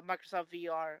Microsoft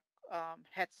VR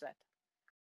headset.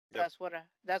 Yep.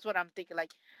 That's what I'm thinking.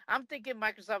 Like I'm thinking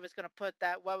Microsoft is gonna put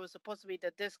that what was supposed to be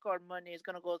the Discord money is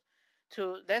gonna go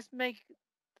to let's make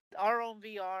our own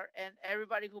VR, and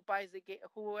everybody who buys the game,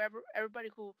 everybody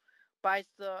who buys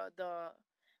the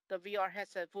VR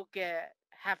headset will get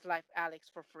Half Life Alex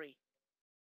for free,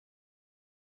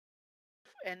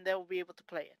 and they'll be able to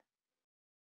play it.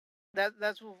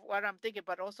 That's what I'm thinking.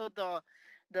 But also the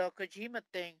Kojima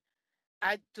thing,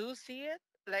 I do see it.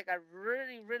 Like I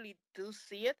really do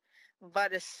see it, but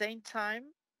at the same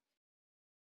time,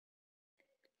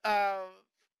 uh,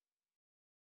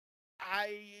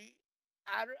 I,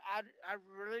 I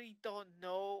really don't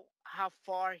know how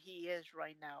far he is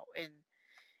right now in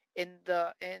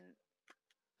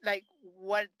like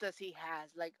what does he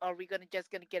has, like are we gonna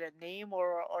just gonna get a name,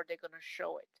 or are they gonna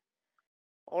show it,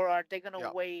 or are they gonna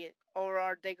Yeah. wait,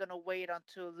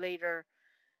 until later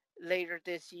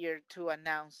this year to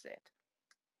announce it.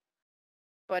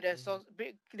 But Hmm.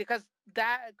 because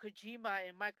that Kojima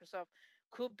and Microsoft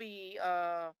could be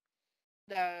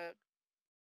the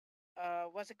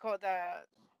what's it called, the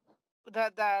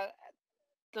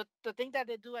the the thing that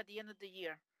they do at the end of the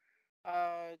year,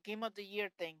 game of the year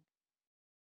thing.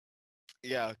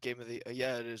 Yeah, game of the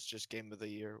yeah, it is just game of the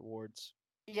year awards.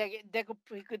 Yeah, they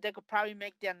could probably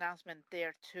make the announcement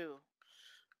there too.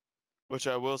 Which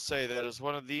I will say that is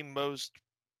one of the most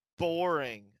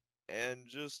boring and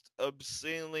just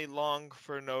obscenely long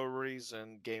for no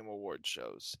reason game award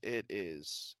shows. It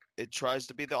is. It tries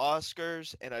to be the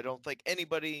Oscars, and I don't think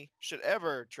anybody should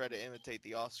ever try to imitate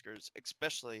the Oscars,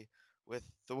 especially with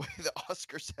the way the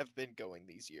Oscars have been going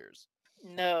these years.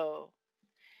 No,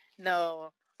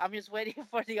 no, I'm just waiting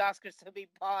for the Oscars to be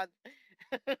bought.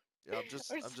 Yeah,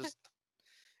 Or I'm s- just,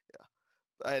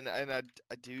 and I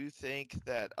do think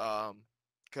that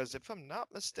because if I'm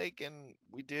not mistaken,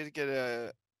 we did get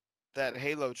a that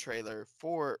Halo trailer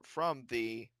for from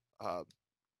the uh,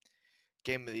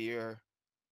 game of the year.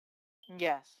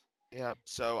 yes, Yeah,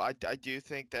 so I do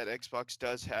think that Xbox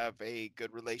does have a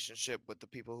good relationship with the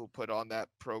people who put on that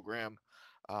program,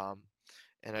 um,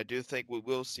 and I do think we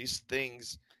will see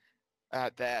things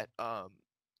at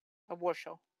a war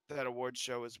show. that award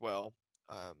show as well.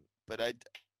 But I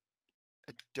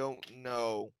don't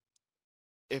know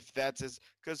if that's as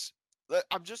because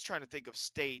I'm just trying to think of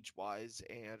stage wise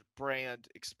and brand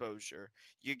exposure.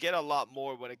 You get a lot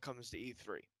more when it comes to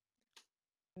E3.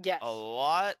 A Yes,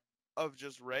 lot of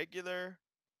just regular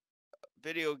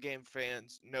video game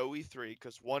fans know E3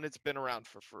 because one, it's been around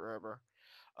for forever.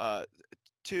 Uh,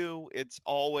 two, it's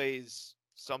always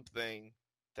something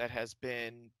that has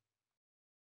been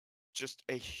just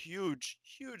a huge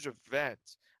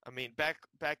event. I mean,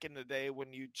 back in the day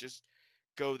when you just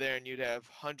go there and you'd have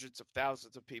hundreds of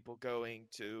thousands of people going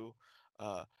to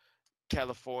uh,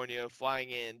 California, flying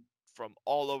in from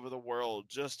all over the world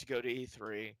just to go to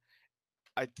E3.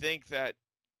 I think that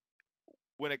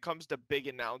when it comes to big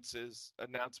announcements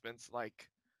like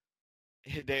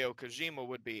Hideo Kojima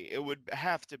would be, it would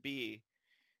have to be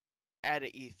at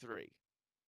a E3.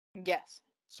 yes,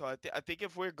 So I think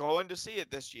if we're going to see it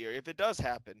this year, if it does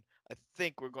happen, I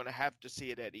think we're going to have to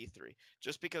see it at E3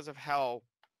 just because of how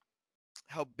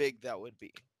big that would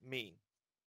be. Mean.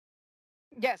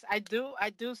 yes. I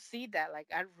do see that. Like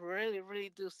I really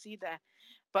do see that.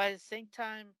 But at the same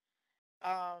time,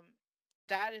 um,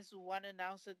 that is one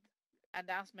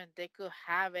announcement they could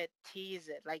have it, tease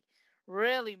it, like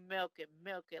really milk it,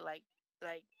 like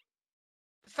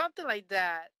something like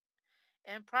that,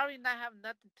 and probably not have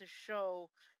nothing to show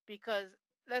because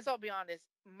let's all be honest,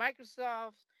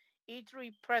 Microsoft's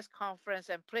E3 press conference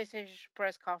and PlayStation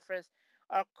press conference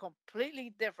are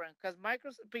completely different because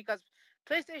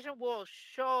PlayStation will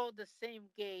show the same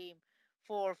game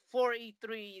for four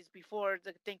E3s before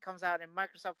the thing comes out, and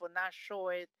Microsoft will not show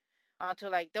it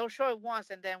until like they'll show it once,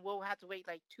 and then we'll have to wait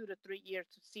like 2 to 3 years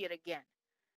to see it again.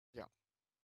 Yeah.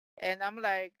 And I'm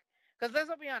like, because let's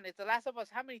all be honest, The Last of Us,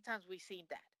 how many times we seen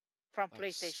that from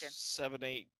Like PlayStation? 7,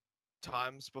 8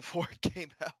 times before it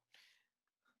came out.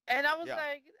 And I was Yeah.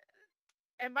 like,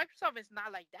 and Microsoft is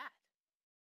not like that.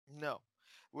 No.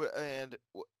 And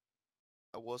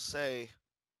I will say,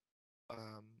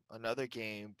 another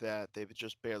game that they've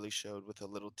just barely showed with a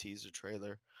little teaser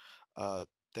trailer, uh,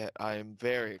 that I am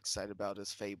very excited about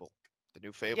is Fable, the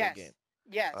new Fable game. Yes,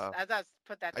 yes, Uh, I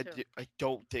put that too. I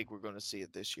don't think we're going to see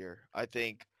it this year. I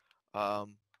think,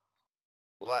 um,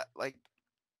 like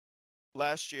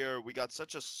last year we got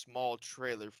such a small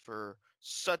trailer for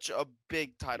such a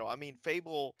big title. I mean,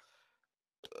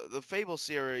 the Fable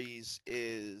series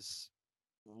is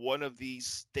one of the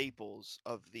staples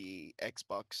of the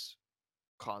Xbox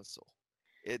console.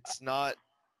 It's not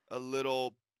a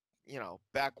little,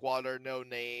 backwater, no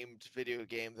named video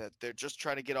game that they're just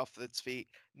trying to get off its feet.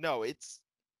 No,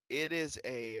 it is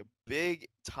a big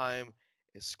time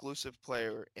exclusive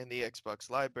player in the Xbox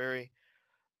library,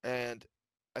 and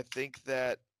I think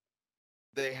that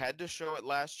they had to show it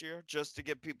last year just to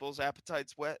get people's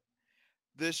appetites wet.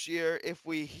 This year, if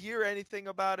we hear anything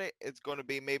about it, it's going to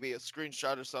be maybe a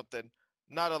screenshot or something.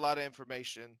 Not a lot of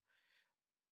information,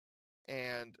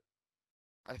 and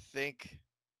I think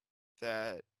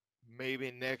that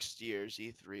maybe next year's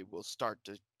E3 will start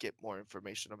to get more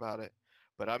information about it.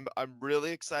 But I'm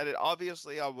really excited.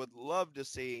 Obviously, I would love to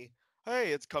see,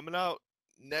 hey, it's coming out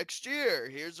next year.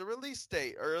 Here's a release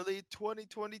date, early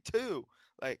 2022.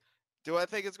 Like, do I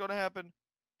think it's going to happen?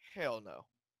 Hell no.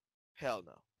 Hell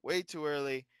no. Way too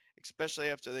early, especially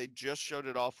after they just showed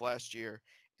it off last year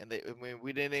and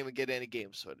we didn't even get any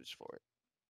games footage for it.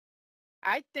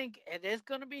 I think it is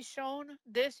going to be shown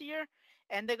this year,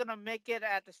 and they're going to make it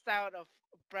at the style of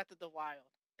Breath of the Wild.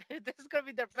 This is going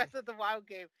to be their Breath of the Wild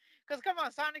game. Because come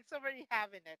on, Sonic's already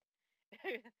having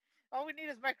it. All we need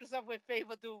is Microsoft with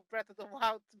Fable do Breath of the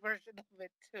Wild version of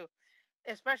it too.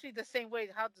 Especially the same way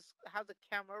how the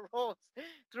camera rolls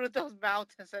through those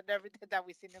mountains and everything that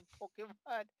we've seen in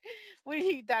Pokemon. We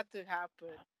need that to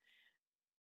happen.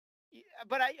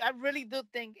 But I really do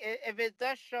think if it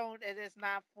does shown, it is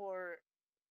not for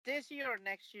this year or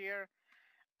next year.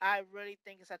 I really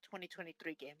think it's a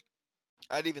 2023 game.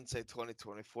 I'd even say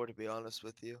 2024 to be honest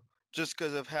with you, just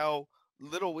because of how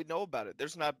little we know about it.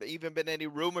 There's not even been any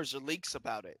rumors or leaks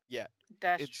about it yet.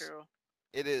 That's It's true.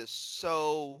 it is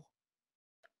so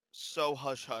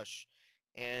hush hush,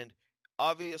 and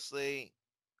obviously,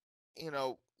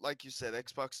 like you said,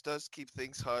 Xbox does keep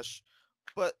things hush,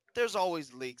 but there's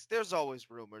always leaks, there's always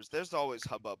rumors, there's always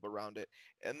hubbub around it,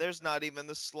 and there's not even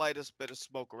the slightest bit of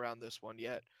smoke around this one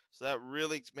yet. So that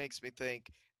really makes me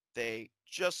think they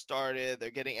just started, they're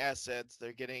getting assets,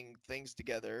 they're getting things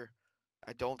together.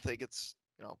 I don't think it's,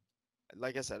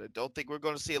 like I said, I don't think we're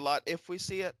going to see a lot if we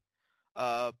see it.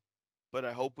 Uh, but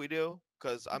I hope we do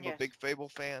because I'm a Yes. big Fable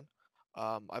fan.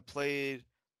 I played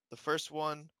the first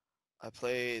one. I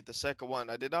played the second one.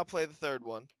 I did not play the third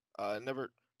one. I never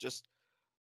just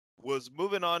was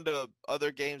moving on to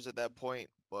other games at that point,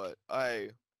 but I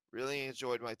really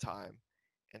enjoyed my time,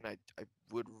 and I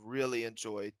would really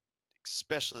enjoy,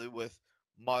 especially with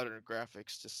modern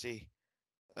graphics, to see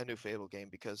a new Fable game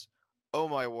because, oh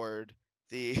my word,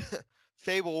 the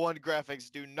Fable 1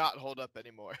 graphics do not hold up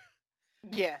anymore.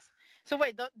 Yes. So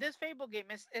wait, this Fable game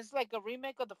is like a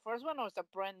remake of the first one, or it's a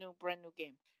brand new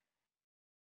game?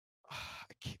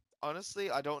 Honestly,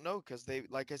 I don't know because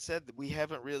like I said, we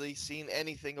haven't really seen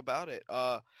anything about it.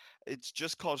 It's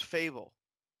just called Fable,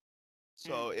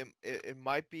 Mm. so it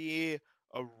might be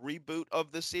a reboot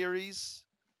of the series,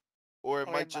 or it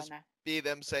Or it might might just not. be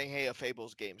them saying, "Hey, a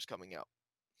Fables game's coming out."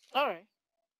 All right.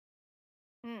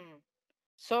 Hmm.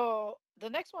 So the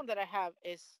next one that I have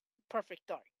is Perfect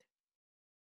Dark,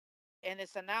 and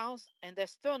it's announced, and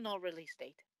there's still no release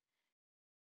date.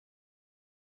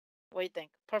 What do you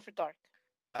think? Perfect Dark.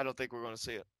 I don't think we're going to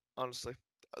see it, honestly.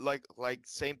 Like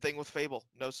same thing with Fable.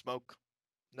 No smoke,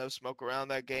 no smoke around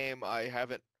that game. I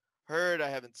haven't heard, I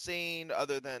haven't seen,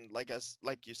 other than like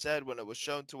you said when it was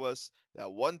shown to us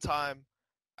that one time.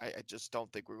 I just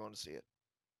don't think we're going to see it.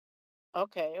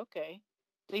 Okay, okay.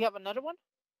 Do you have another one?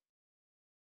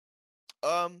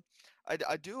 Um,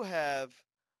 I do have.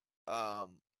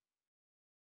 Um,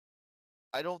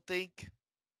 I don't think.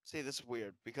 See, this is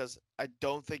weird because I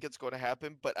don't think it's going to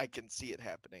happen, but I can see it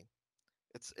happening.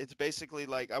 It's basically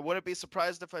like I wouldn't be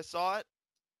surprised if I saw it,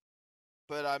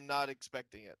 but I'm not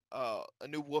expecting it. A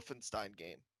new Wolfenstein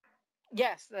game.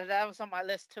 Yes, that was on my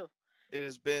list too. It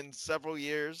has been several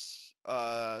years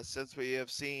since we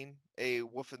have seen a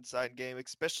Wolfenstein game,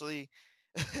 especially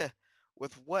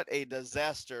with what a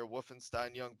disaster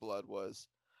Wolfenstein Youngblood was.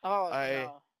 Oh I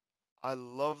no. I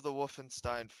love the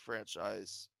Wolfenstein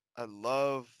franchise. I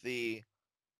love the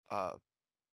uh,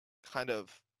 kind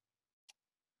of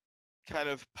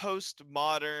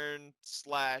postmodern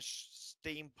slash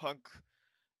steampunk,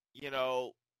 you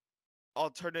know,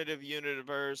 alternative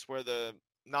universe where the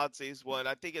Nazis won.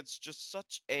 I think it's just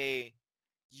such a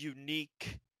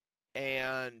unique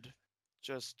and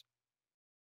just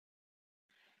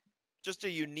just a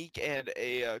unique and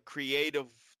a creative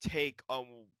take on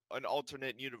an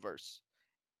alternate universe,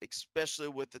 especially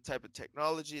with the type of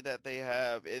technology that they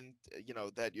have and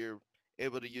that you're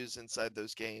able to use inside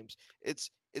those games.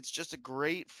 It's just a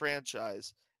great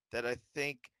franchise that I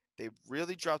think they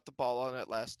really dropped the ball on it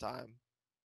last time,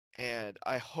 and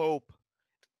I hope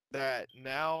that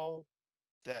now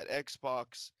that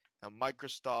Xbox and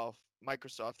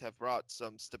Microsoft have brought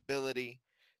some stability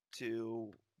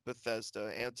to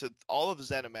Bethesda and to all of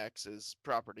ZeniMax's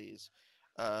properties,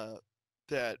 uh,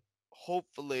 that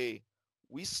hopefully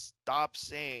we stop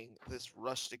seeing this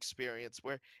rushed experience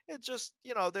where it just,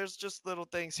 there's just little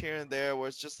things here and there where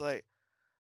it's just like,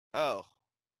 oh,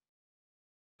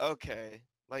 okay,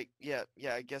 like, yeah,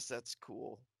 yeah, I guess that's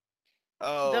cool. The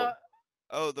Oh,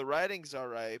 oh, the writing's all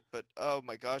right, but oh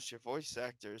my gosh, your voice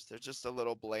actors, they're just a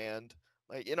little bland.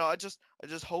 Like, I just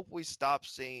hope we stop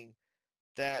seeing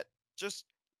that just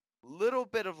little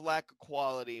bit of lack of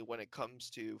quality when it comes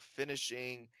to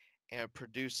finishing and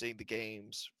producing the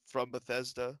games from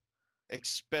Bethesda,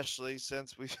 especially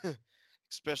since we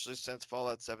especially since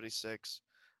Fallout 76.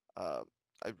 Uh,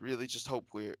 I really just hope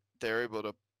they're able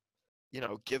to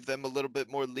give them a little bit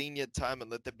more lenient time and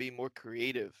let them be more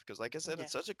creative. Because, like I said,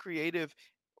 it's such yes. a creative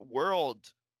world,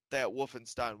 that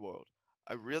Wolfenstein world.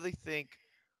 I really think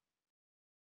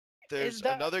Is there's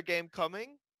the another game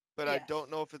coming, but I yes. don't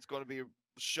know if it's going to be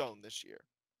shown this year.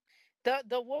 The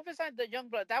Wolfenstein the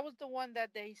Youngblood, that was the one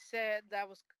that they said that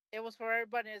was it was for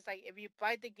everybody. It's like if you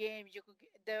buy the game, you could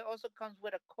there also comes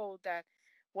with a code that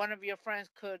one of your friends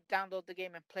could download the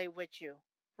game and play with you,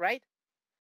 right?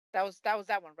 That was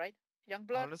that one, right?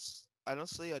 Youngblood?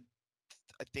 Honestly, I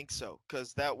think so.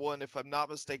 Because that one, if I'm not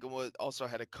mistaken, also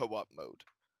had a co-op mode.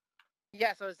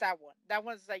 Yeah, so it's that one. That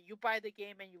one's like you buy the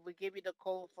game and you will give you the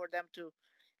code for them to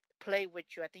play with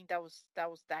you. I think that was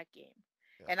that game.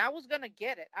 Yeah. And I was gonna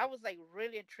get it. I was like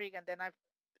really intrigued, and then I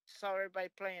saw everybody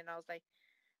playing. And I was like,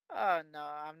 oh no,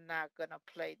 I'm not gonna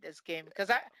play this game because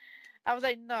I was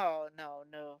like, no, no,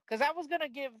 no, because I was gonna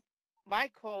give my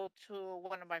code to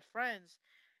one of my friends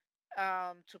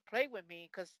to play with me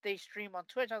because they stream on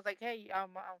Twitch. I was like, hey,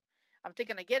 I'm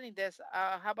thinking of getting this.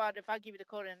 How about if I give you the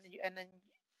code and then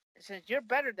since you're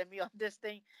better than me on this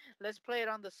thing, let's play it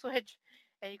on the Switch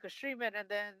and you can stream it and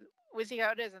then we see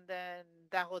how it is. And then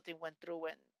that whole thing went through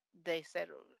and they said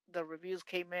the reviews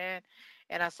came in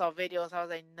and I saw videos. I was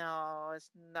like, no, it's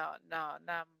no, no,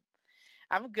 no.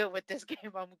 I'm good with this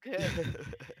game. I'm good.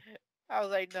 I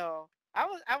was like, no. I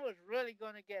was really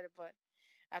gonna get it, but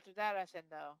after that I said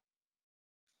no.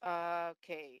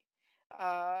 Okay.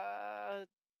 Uh,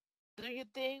 do you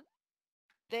think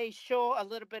they show a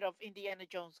little bit of Indiana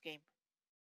Jones game?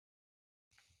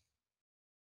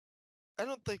 I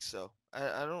don't think so.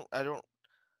 I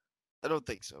don't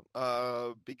think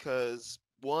so. Because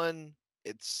one,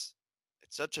 it's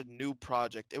such a new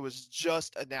project. It was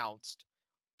just announced,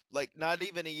 like not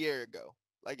even a year ago.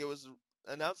 Like it was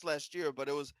announced last year, but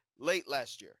it was late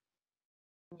last year.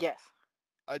 Yes.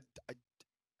 I, I,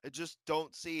 I just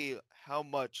don't see how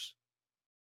much.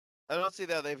 I don't see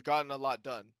that they've gotten a lot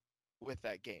done with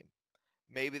that game.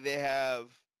 Maybe they have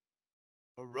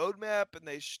a roadmap and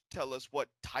they tell us what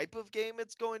type of game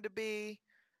it's going to be,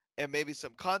 and maybe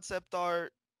some concept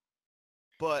art,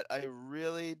 but I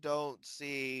really don't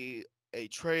see a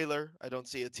trailer. I don't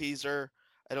see a teaser.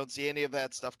 I don't see any of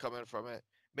that stuff coming from it.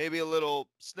 Maybe a little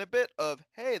snippet of,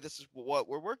 hey, this is what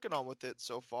we're working on with it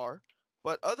so far.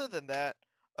 But other than that,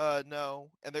 no.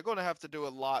 And they're going to have to do a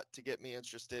lot to get me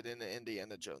interested in the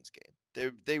Indiana Jones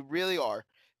game. They really are.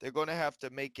 They're going to have to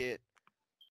make it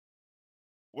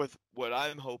with what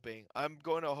I'm hoping. I'm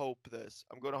going to hope this.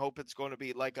 I'm going to hope it's going to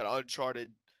be like an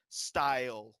Uncharted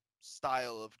style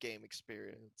of game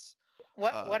experience.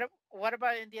 Uh, what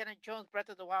about Indiana Jones Breath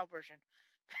of the Wild version?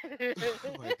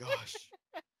 oh my gosh.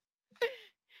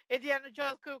 Indiana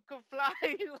Jones could fly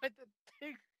with the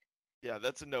thing. Yeah,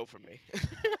 that's a no for me.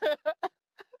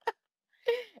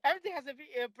 Everything has to be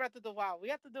Breath of the Wild. We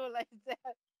have to do it like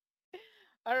that.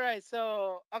 All right,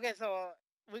 so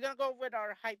we're gonna go with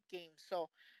our hype games. So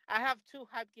I have two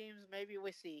hype games. Maybe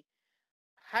we see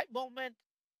hype moment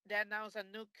that announced a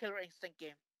new Killer Instinct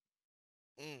game.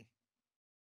 Mm.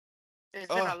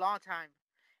 It's been a Oh, long time.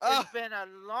 It's oh, been a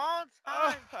long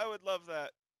oh, time. I would love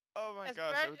that. Oh my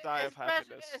gosh, I Especially, would die of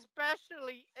happiness.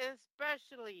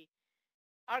 especially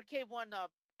Arcade One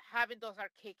Up having those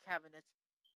arcade cabinets.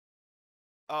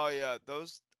 Oh yeah,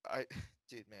 those I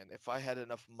dude man, if I had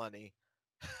enough money.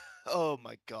 Oh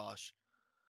my gosh.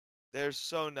 They're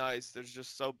so nice. They're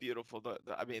just so beautiful.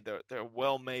 I mean, they're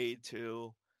well made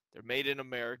too. They're made in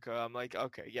America. I'm like,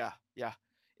 okay, yeah, yeah.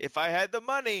 If I had the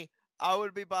money, I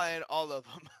would be buying all of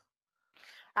them.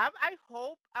 I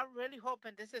hope, I'm really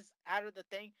hoping this is out of the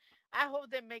thing. I hope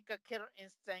they make a Killer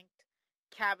Instinct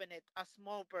cabinet, a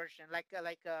small version,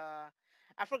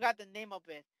 I forgot the name of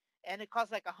it, and it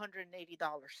costs like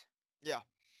 $180. Yeah.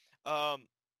 Um,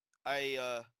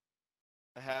 I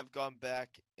I have gone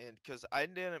back and because I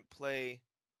didn't play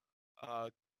uh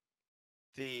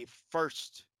the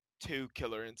first two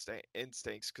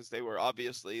Instincts because they were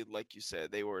obviously, like you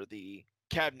said, they were the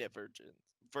cabinet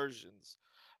versions.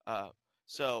 Uh,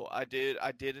 so I did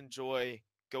enjoy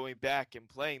going back and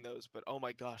playing those, but oh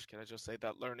my gosh, can I just say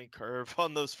that learning curve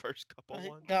on those first couple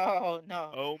ones? No,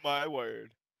 no. Oh my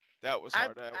word, that was I,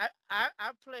 hard.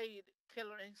 I played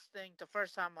Killer Instinct the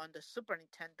first time on the Super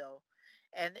Nintendo,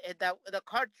 and that the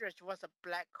cartridge was a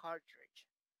black cartridge,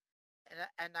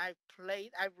 and I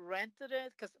rented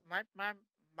it because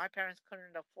my parents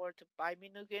couldn't afford to buy me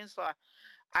new games, so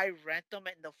I rent them,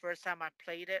 and the first time I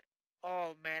played it,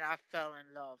 oh man, I fell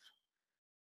in love.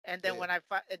 And Yeah, then yeah. when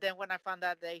I found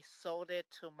out they sold it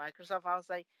to Microsoft, I was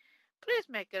like, please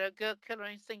make it a good Killer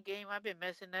Instinct game. I've been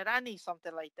missing it. I need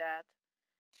something like that.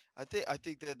 I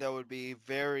think that that would be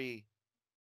very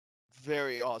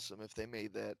very awesome if they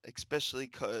made that, especially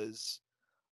because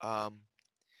um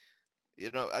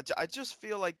I just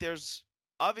feel like there's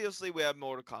obviously we have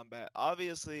Mortal Kombat,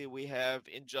 obviously we have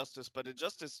Injustice, but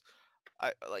Injustice,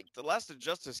 I like the last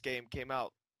Injustice game came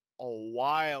out a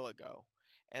while ago,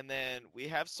 and then we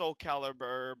have Soul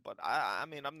Calibur, but I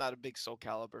mean I'm not a big Soul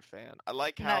Calibur fan. I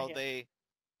like Not how here.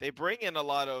 they bring in a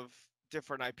lot of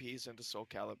different IPs into Soul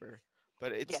Calibur,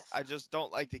 but it's Yes. I just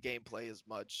don't like the gameplay as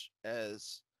much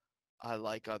as I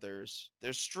like others.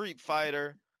 There's Street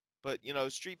Fighter, but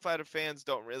Street Fighter fans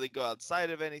don't really go outside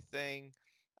of anything.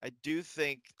 I do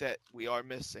think that we are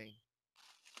missing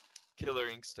Killer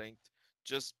Instinct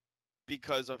just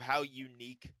because of how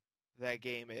unique that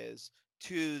game is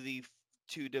to the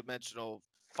two-dimensional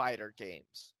fighter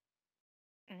games.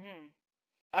 hmm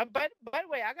but by the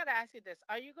way, I gotta ask you this: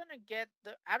 Are you gonna get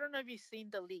the? I don't know if you've seen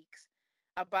the leaks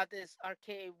about this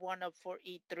arcade one up for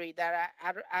E3. That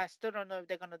I still don't know if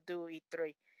they're gonna do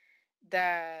E3.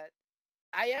 That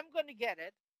I am gonna get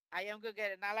it. I am gonna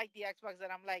get it. Not like the Xbox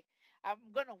that I'm like I'm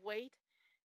gonna wait.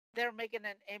 They're making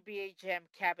an NBA Jam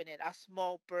cabinet, a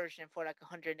small version for like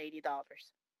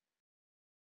 $180.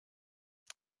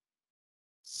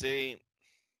 See,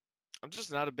 I'm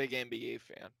just not a big NBA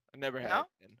fan. I never have No?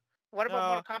 been. What about No,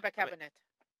 Mortal Kombat I mean, cabinet?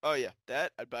 oh yeah,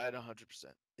 that I'd buy it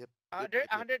 100%. Yep, yep, yep,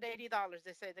 yep. $180.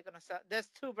 They say they're gonna sell. There's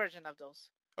two versions of those.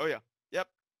 Oh yeah, yep.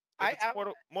 If I, it's I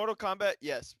Mortal Kombat,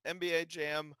 yes. NBA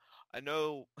Jam, I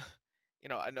know,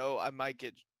 I know I might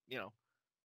get, you know,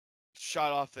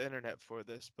 shot off the internet for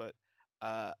this, but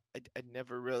I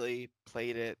never really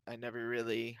played it. I never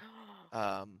really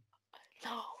um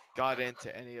no. got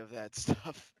into any of that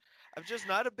stuff. I'm just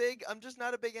not a big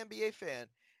NBA fan,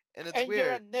 and it's And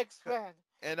you're a weird. Knicks fan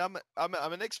And I'm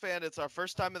a Knicks fan. It's our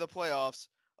first time in the playoffs.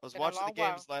 I was in a watching the long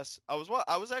games while. last. I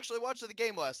was actually watching the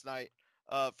game last night,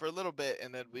 for a little bit,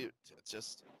 and then it's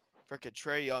just freaking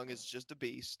Trey Young is just a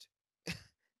beast.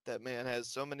 That man has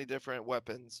so many different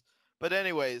weapons. But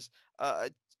anyways,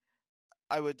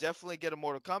 I would definitely get a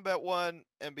Mortal Kombat one.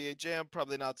 NBA Jam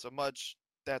probably not so much.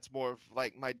 That's more of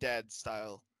like my dad's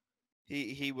style.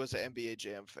 He was an NBA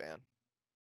Jam fan.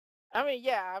 I mean,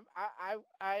 yeah,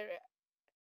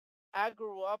 I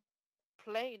grew up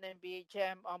playing NBA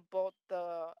Jam on both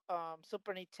the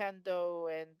Super Nintendo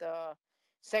and the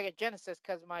Sega Genesis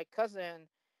because my cousin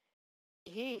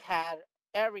he had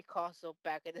every console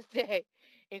back in the day,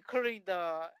 including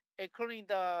the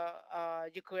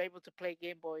you could able to play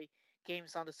Game Boy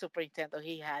games on the Super Nintendo.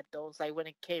 He had those like when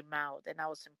it came out, and I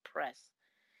was impressed.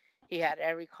 He had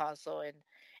every console,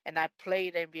 and I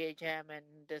played NBA Jam and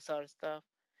this other stuff.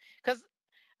 Cause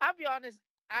I'll be honest,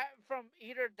 I from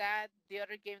either that, the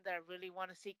other game that I really want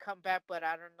to see come back, but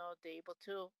I don't know if they're able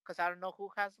to, cause I don't know who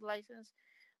has the license.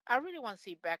 I really want to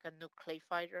see back a new Clay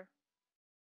Fighter.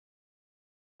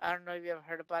 I don't know if you ever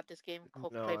heard about this game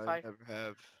called No, Clay I Fighter. never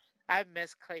have. I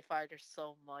miss Clay Fighter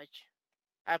so much.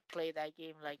 I played that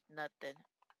game like nothing.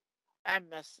 I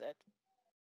miss it.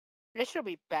 It should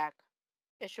be back.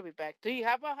 It should be back. Do you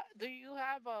have a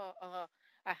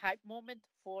hype moment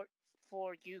for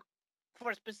you,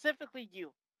 for specifically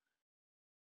you,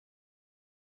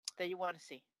 that you want to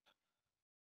see?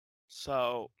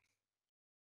 So,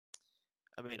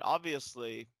 I mean,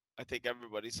 obviously, I think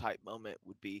everybody's hype moment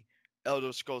would be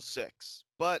Elder Scrolls 6.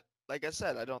 But like I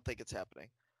said, I don't think it's happening.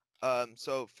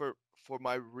 So for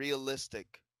my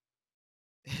realistic,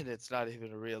 and it's not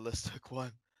even a realistic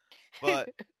one, but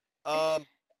um,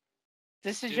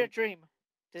 This is your Doom dream.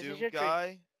 This is Doom your dream.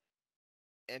 Guy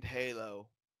and Halo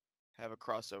have a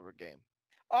crossover game.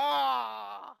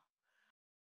 Oh,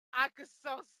 I could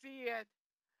so see it.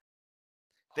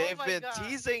 Oh They've my been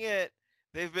god. teasing it.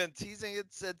 They've been teasing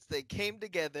it since they came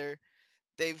together.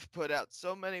 They've put out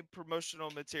so many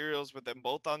promotional materials with them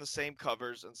both on the same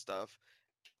covers and stuff.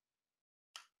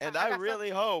 And I got some.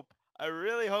 I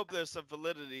really hope there's some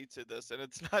validity to this, and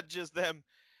it's not just them,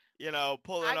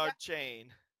 pulling I our got.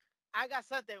 chain. I got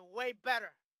something way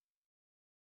better.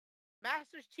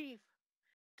 Master Chief,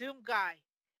 Doom Guy,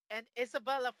 and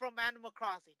Isabella from Animal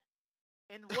Crossing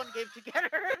in one game together.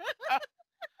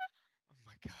 Oh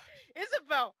my gosh.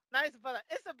 Isabel, not Isabella.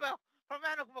 Isabel from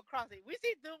Animal Crossing. We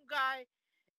see Doom Guy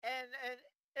and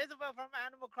Isabel from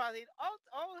Animal Crossing,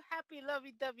 all happy,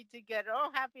 lovey-dovey together,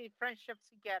 all happy friendships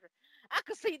together. I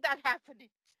could see that happening.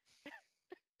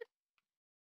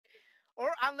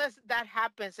 Or unless that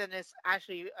happens and it's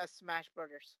actually a Smash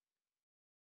Brothers.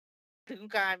 Doom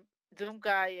Guy, Doom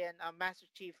Guy, and Master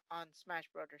Chief on Smash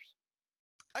Brothers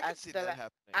I can as see the that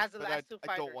happening, as the but I last two I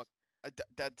don't fighters. want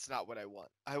that's not what I want.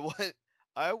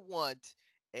 I want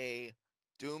a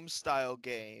Doom style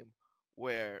game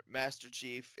where Master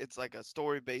Chief, it's like a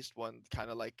story-based one, kind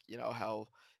of like, how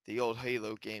the old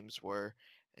Halo games were.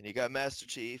 And you got Master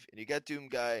Chief and you got Doom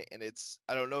Guy, and it's,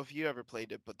 I don't know if you ever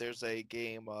played it, but there's a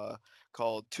game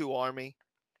called Two Army,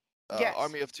 Yes.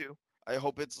 Army of Two. I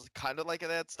hope it's kind of like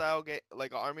that style game,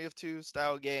 like an Army of Two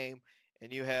style game,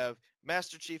 and you have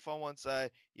Master Chief on one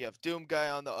side, you have Doom Guy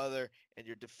on the other, and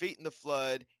you're defeating the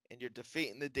Flood and you're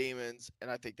defeating the demons, and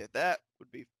I think that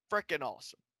would be freaking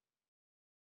awesome.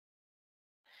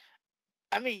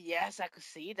 I mean, yes, I could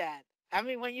see that. I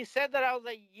mean, when you said that, I was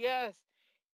like, yes.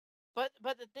 But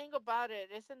the thing about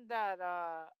it isn't that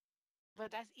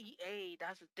but that's EA.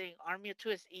 That's the thing. Army of Two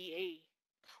is EA.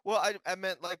 Well, I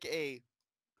meant like a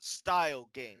style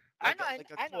game, I like know, a I,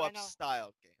 like a I know, I co-op know.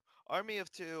 style game. Army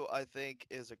of Two, I think,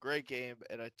 is a great game,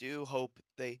 and I do hope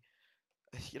they.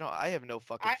 I have no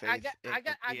fucking I faith got in, I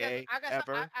got I got EA I got some,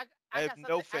 ever. I I have got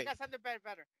no something I faith. got something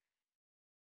better.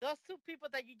 Those two people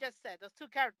that you just said, those two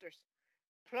characters,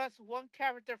 plus one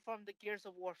character from the Gears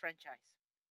of War franchise.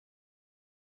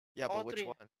 Yeah, but All which three.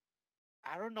 one?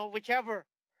 I don't know, whichever.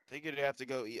 I think you'd have to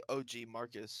go OG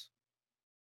Marcus.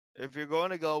 If you're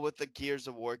going to go with the Gears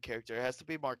of War character, it has to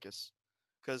be Marcus,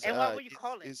 because And what would you he's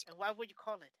call it? he's And what would you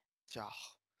call it?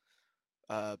 ah,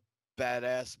 uh,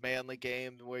 badass manly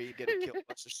game where you get to kill a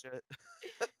bunch of shit.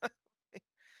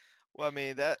 Well, I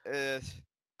mean that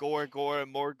gore,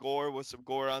 and more gore with some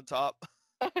gore on top.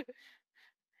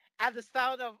 At the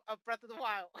start of Breath of the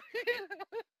Wild.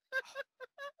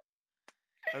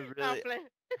 I Not really, play,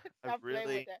 I not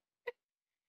playing with really, that.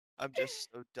 I'm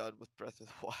just so done with Breath of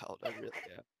the Wild. I really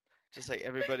am. Just like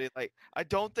everybody, like I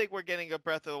don't think we're getting a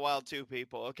Breath of the Wild 2,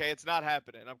 people. Okay, it's not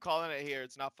happening. I'm calling it here.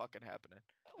 It's not fucking happening.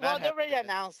 Not Well, they already happening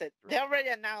this announced it. year. They already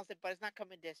announced it, but it's not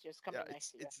coming this year. It's Yeah, coming it's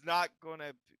next year. it's not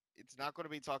gonna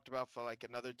be talked about for like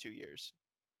another 2 years.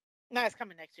 No, it's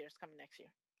coming next year. It's coming next year.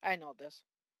 I know this.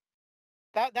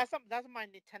 That's my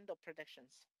Nintendo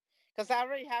predictions. Because I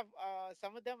already have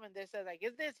some of them, and they said like,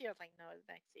 "It's this year." I was like, "No, it's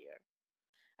next year."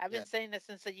 I've Yeah, been saying this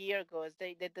since a year ago. As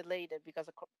they delayed it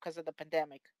because of the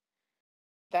pandemic.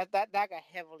 That got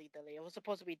heavily delayed. It was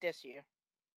supposed to be this year,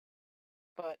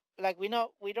 but like we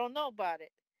don't know about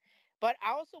it. But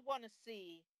I also want to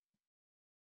see,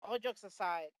 all jokes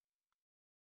aside,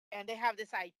 and they have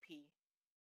this IP,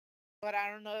 but I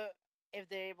don't know if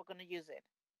they're ever gonna use it.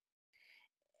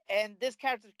 And this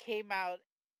character came out,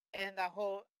 and the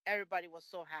whole everybody was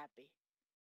so happy.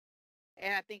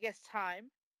 And I think it's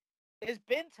time. It's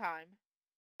been time.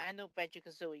 I know Banjo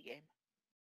Kazooie game.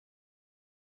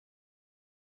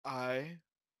 I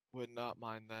would not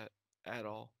mind that at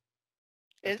all.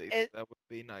 I It, think it that would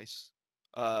be nice. nice.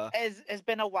 It's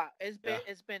been a while. Yeah,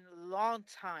 It's been a long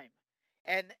time.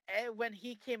 And when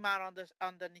he came out on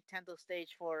the Nintendo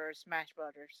stage for Smash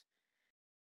Brothers,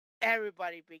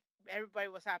 everybody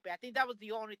was happy. I think that was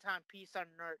the only time Peace on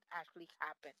Earth actually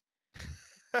happened.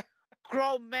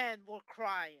 Grown men were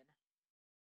crying.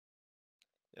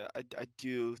 yeah. I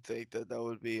do think that that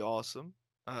would be awesome.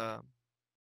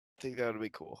 I think that would be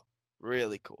cool.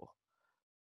 Really cool.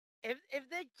 If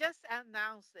they just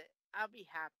announce it, I'll be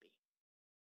happy.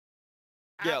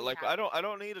 I'll Yeah, be like happy. I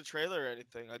don't need a trailer or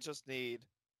anything. I just need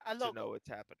A to logo, know it's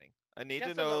happening. I need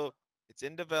to just a know logo. it's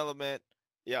in development.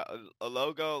 Yeah, a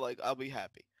logo, like I'll be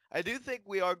happy. I do think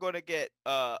we are going to get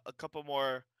a couple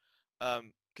more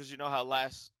because you know how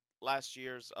last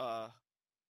year's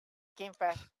Game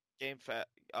Fest. Game Fat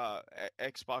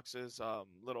Xbox's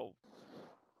little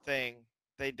thing,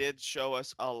 they did show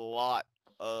us a lot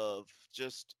of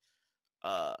just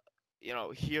uh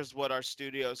here's what our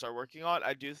studios are working on.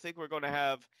 I do think we're going to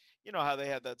have, you know how they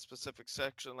had that specific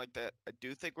section like that. I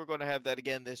do think we're going to have that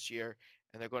again this year,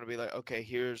 and they're going to be like, okay,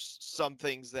 here's some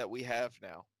things that we have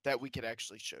now that we can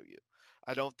actually show you.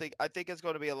 I think it's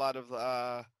going to be a lot of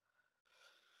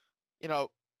you know,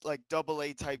 like double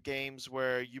A type games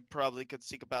where you probably could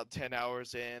sink about 10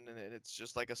 hours in and it's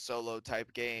just like a solo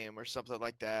type game or something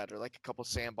like that, or like a couple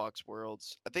sandbox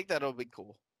worlds. I think that'll be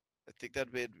cool. I think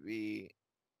that would be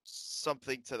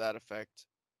something to that effect.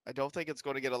 I don't think it's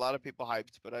going to get a lot of people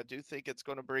hyped, but I do think it's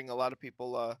going to bring a lot of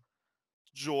people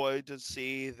joy to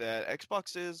see that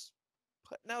Xbox is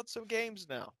putting out some games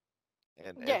now.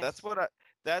 And that's Yes. what I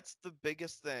that's the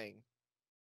biggest thing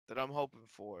that I'm hoping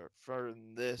for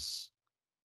this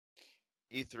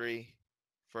E3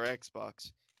 for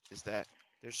Xbox is that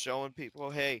they're showing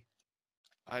people, hey,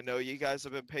 I know you guys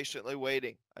have been patiently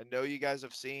waiting. I know you guys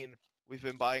have seen we've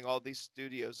been buying all these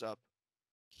studios up.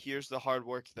 Here's the hard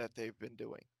work that they've been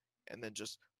doing. And then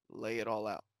just lay it all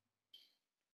out.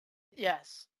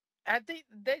 Yes. I think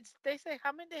they say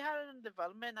how many they had in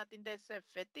development. I think they said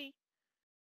 50.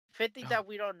 50 Oh that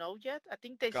we don't know yet. I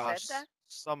think they said gosh, that.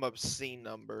 some obscene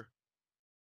number.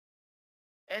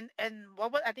 And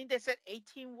what was I think they said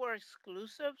 18 were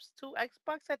exclusives to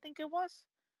Xbox. I think it was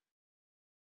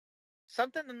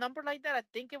something a number like that. I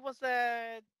think it was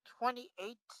a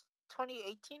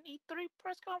 2018 E3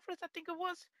 press conference. I think it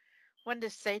was when they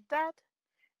said that.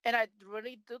 And I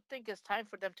really do think it's time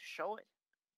for them to show it.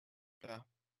 Yeah.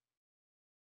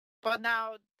 But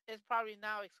now it's probably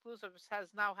now exclusives has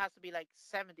to be like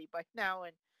 70 by now,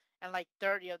 and like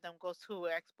 30 of them goes to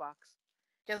Xbox,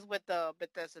 just with the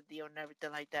Bethesda deal and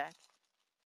everything like that.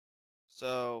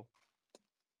 So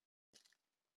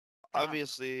Uh,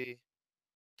 obviously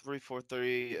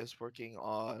 343 is working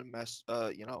on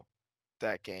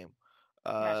that game.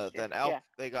 Master Chief, Then yeah,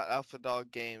 They got Alpha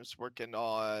Dog Games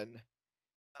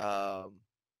um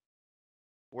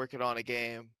working on a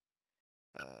game.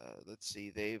 Let's see,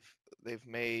 they've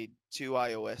made two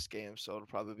iOS games, so it'll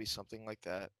probably be something like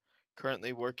that.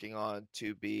 Currently working on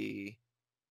to be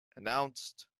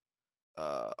announced.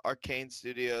 Arcane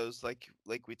Studios,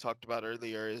 like we talked about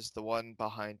earlier, is the one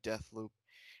behind Deathloop,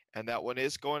 and that one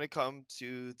is going to come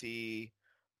to the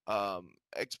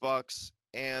Xbox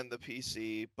and the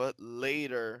PC, but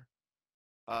later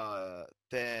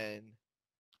than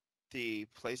the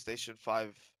PlayStation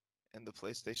 5 and the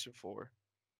PlayStation 4.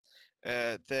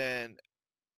 Then,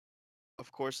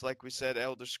 of course, like we said,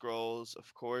 Elder Scrolls,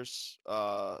 of course,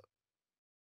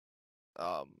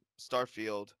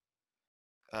 Starfield.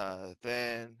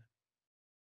 Then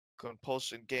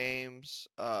Compulsion Games,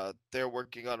 they're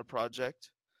working on a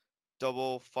project.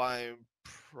 Double Fine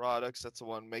Products, that's the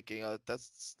one making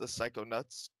that's the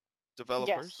Psychonauts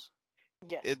yes, developers.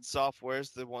 yes, Id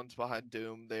Software's the ones behind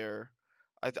Doom.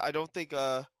 I don't think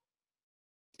yeah,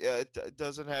 it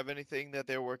doesn't have anything that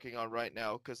they're working on right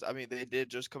now because I mean they did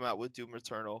just come out with Doom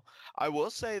Eternal. I will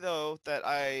say though that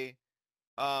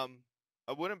um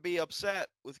I wouldn't be upset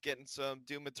with getting some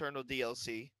Doom Eternal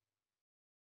DLC.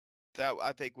 That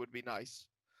I think would be nice.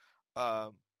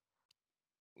 Um,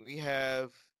 we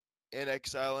have In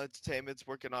Exile Entertainment's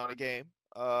working on a game.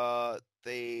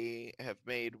 They have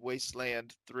made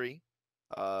Wasteland 3.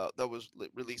 That was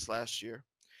released last year.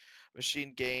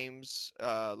 Machine Games,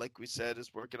 like we said,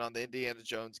 is working on the Indiana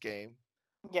Jones game.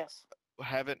 yes,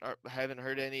 Haven't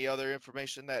heard any other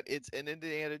information that it's an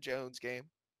Indiana Jones game.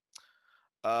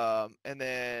 And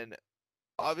then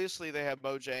obviously they have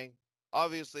Mojang.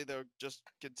 Obviously they're just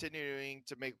continuing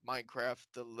to make Minecraft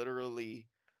the literally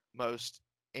most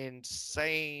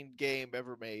insane game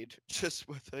ever made, just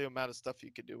with the amount of stuff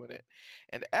you can do in it.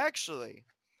 And actually,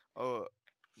 uh,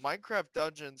 Minecraft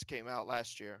Dungeons came out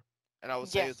last year. and I would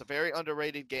say it's Yes. a very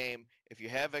underrated game. If you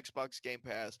have Xbox Game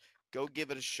Pass, go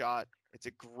give it a shot. It's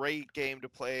a great game to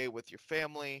play with your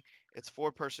family. It's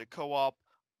four-person co-op,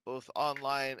 both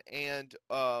online and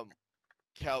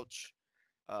couch.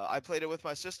 I played it with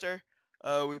my sister.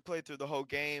 We played through the whole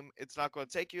game. It's not going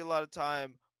to take you a lot of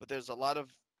time, but there's a lot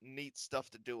of neat stuff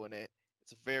to do in it.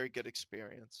 It's a very good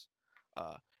experience.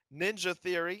 Uh, Ninja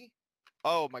Theory.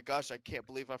 Oh my gosh, I can't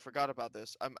believe I forgot about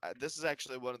this. This is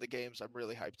actually one of the games I'm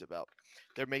really hyped about.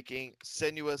 They're making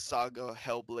Senua's Saga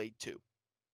Hellblade 2.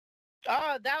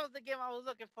 Oh, that was the game I was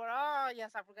looking for. Oh,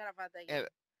 yes, I forgot about that And game.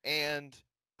 and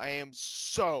I am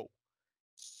so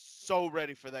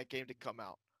ready for that game to come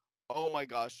out. Oh my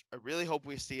gosh, I really hope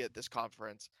we see it this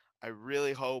conference. I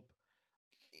really hope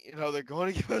they're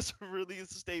going to give us a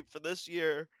release date for this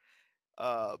year.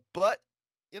 But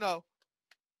you know,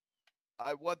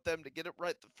 I want them to get it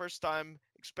right the first time,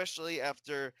 especially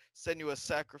after Senua's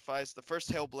Sacrifice. The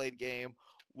first Hellblade game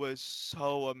was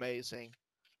so amazing,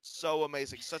 so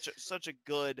amazing. Such a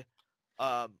good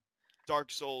um,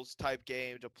 Dark Souls type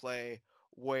game to play,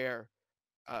 where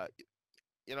uh,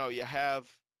 you have.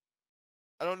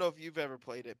 I don't know if you've ever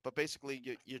played it, but basically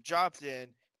you're dropped in,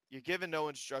 you're given no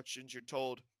instructions, you're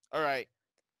told, all right,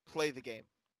 play the game,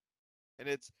 and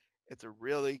it's a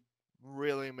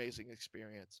really amazing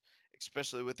experience,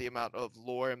 especially with the amount of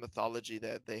lore and mythology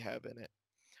that they have in it.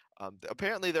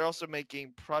 Apparently, they're also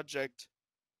making Project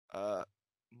uh,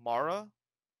 Mara.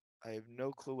 I have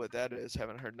no clue what that is.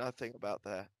 Haven't heard nothing about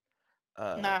that.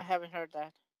 No, Uh, I haven't heard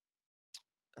that.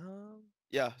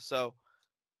 yeah. So,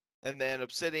 and then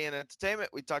Obsidian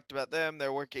Entertainment. We talked about them.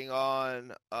 They're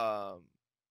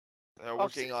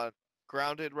Obs- working on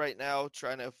Grounded right now,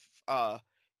 trying to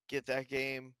get that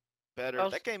game better.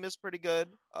 Obs- That game is pretty good.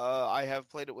 I have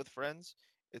played it with friends.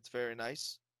 It's very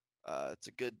nice. It's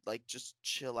a good like just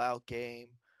chill out game.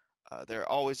 They're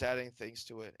always adding things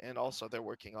to it, and also they're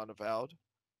working on Avowed.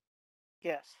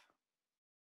 yes.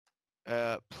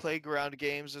 Playground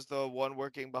Games is the one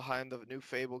working behind the new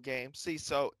Fable game. See,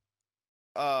 so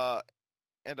uh,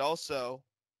 and also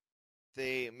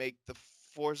they make the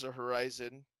Forza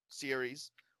Horizon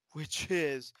series, which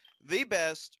is the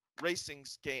best racing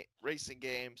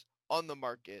games on the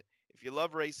market. If you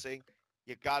love racing,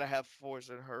 you gotta have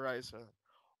Forza Horizon.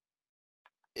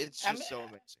 It's I mean, just so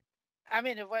amazing.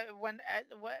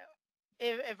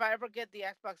 if I ever get the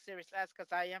Xbox Series S,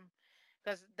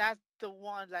 because that's the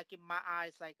one like in my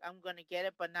eyes, like I'm gonna get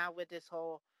it. But now with this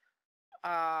whole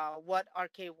what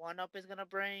Arcade One Up is gonna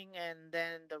bring, and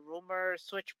then the rumor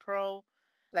Switch Pro,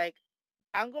 like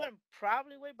I'm going to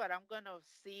probably wait, but I'm gonna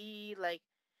see like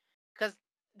because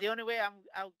the only way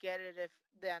I'll get it if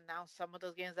they announce some of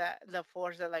those games that the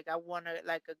Forza like I want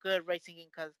like a good racing game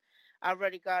because I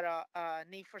already got a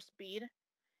Need for Speed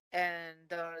and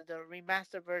the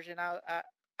remastered version.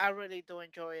 I really do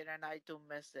enjoy it and I do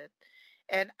miss it,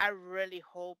 and I really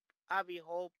hope I'll be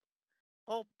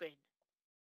hoping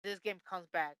this game comes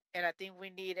back, and I think we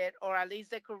need it, or at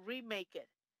least they could remake it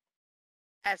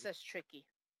as tricky.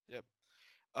 Yep.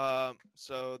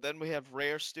 So then we have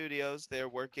Rare Studios. They're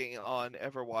working on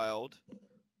Everwild,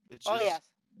 which Oh is yes,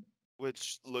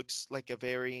 which looks like a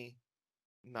very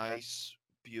nice,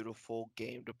 beautiful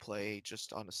game to play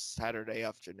just on a Saturday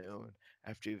afternoon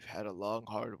after you've had a long,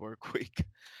 hard work week.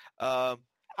 Um,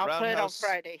 I'll play it on Roundhouse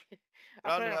Friday.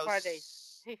 I'll play it on Friday.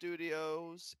 Roundhouse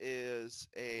Studios is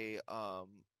a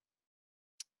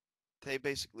they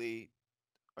basically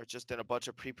are just in a bunch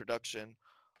of pre-production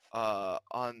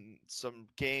on some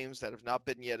games that have not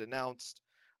been yet announced.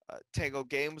 Tango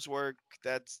Games Work,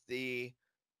 that's the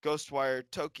Ghostwire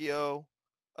Tokyo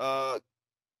uh,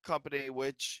 company,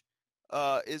 which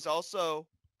is also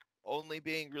only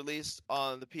being released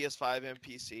on the PS5 and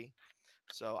PC.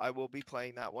 So I will be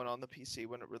playing that one on the PC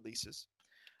when it releases.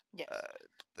 Uh, Yes.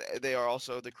 they are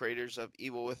also the creators of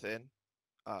Evil Within.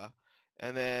 Uh,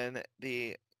 and then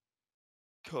the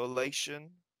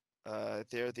Collation,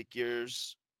 they're the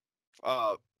Gears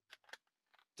uh,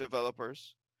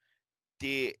 developers.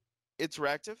 The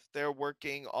Interactive, they're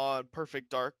working on Perfect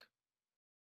Dark.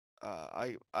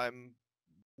 I'm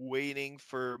waiting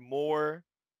for more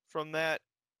from that,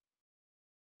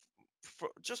 for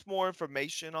just more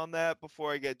information on that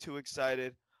before I get too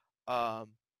excited.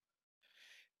 Um,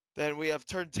 then we have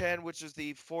Turn 10, which is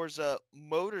the Forza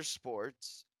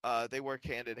Motorsports. They work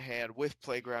hand in hand with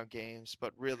Playground Games,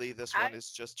 but really this one I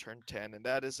is just Turn 10, and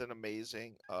that is an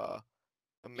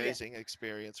Yes. amazing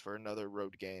experience for another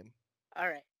road game. All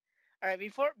right. All right.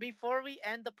 Before we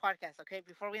end the podcast, okay?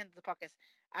 Before we end the podcast,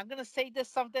 I'm gonna say this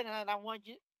something, and I want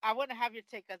you. I want to have your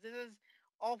take because this is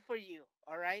all for you.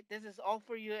 All right. This is all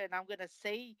for you, and I'm gonna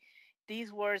say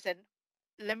these words, and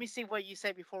let me see what you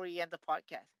said before we end the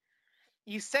podcast.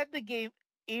 You said the game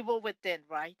Evil Within,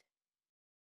 right?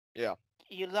 Yeah.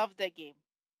 You love that game.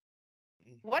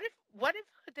 Mm. What if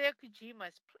Hideo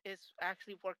Kojima is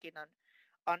actually working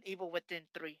on Evil Within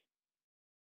 3?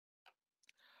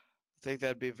 I think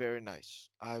that'd be very nice.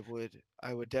 I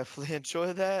would definitely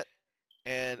enjoy that,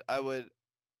 and I would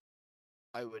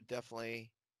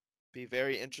definitely be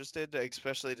very interested,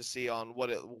 especially to see on what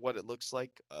it looks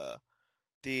like.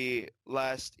 The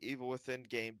last Evil Within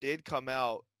game did come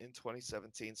out in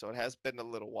 2017, so it has been a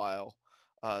little while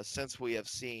since we have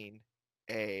seen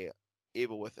a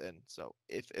Evil Within. So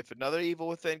if another Evil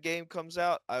Within game comes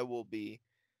out, I will be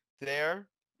there,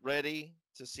 ready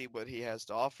to see what he has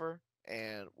to offer,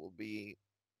 and will be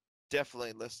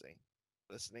definitely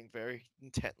listening very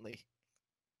intently.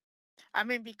 I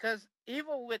mean, because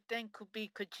Evil Within could be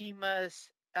Kojima's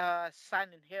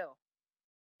Silent Hill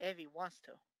if he wants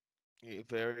to. It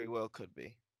very well could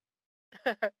be.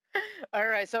 All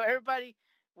right, so everybody,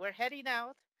 we're heading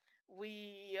out.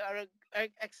 We are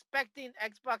expecting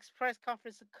Xbox press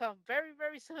conference to come very,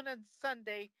 very soon on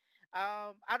Sunday.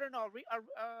 I don't know.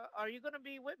 Are you gonna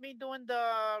be with me doing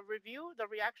the review, the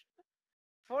reaction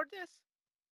for this?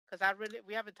 Because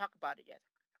we haven't talked about it yet.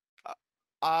 Uh,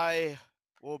 I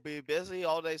will be busy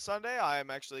all day Sunday. I am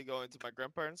actually going to my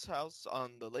grandparents' house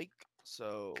on the lake,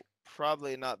 so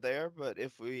probably not there. But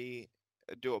if we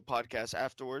do a podcast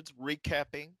afterwards,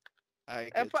 recapping,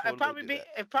 I could totally do that.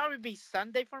 It'd probably be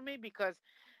Sunday for me because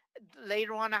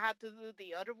later on I have to do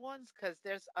the other ones because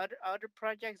there's other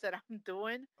projects that I'm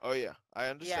doing. Oh yeah, I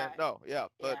Yeah, understand. No, yeah,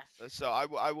 but yeah. so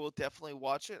I will definitely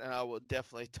watch it, and I will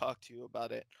definitely talk to you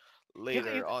about it You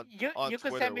could later on you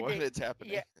could send Twitter me when the it's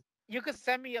happening. yeah. You could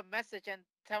send me a message and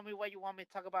tell me what you want me to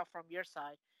talk about from your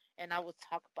side, and I will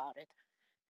talk about it.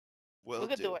 We Will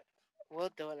could do do. it. We'll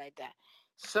do it like that.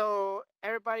 So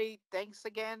everybody, thanks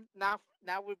again. Now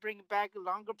we're bringing back a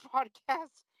longer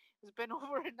podcast. It's been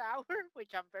over an hour,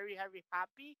 which I'm very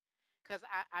happy because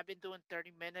I've been doing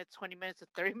 30 minutes, 20 minutes to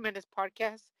 30 minutes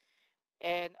podcast,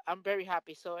 and I'm very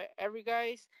happy. So every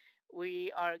guys,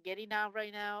 we are getting out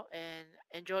right now and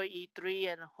enjoy E3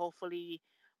 and hopefully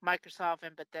Microsoft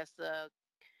and Bethesda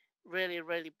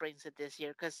really brings it this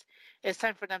year because it's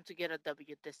time for them to get a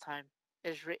W this time.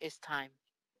 It's time.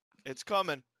 It's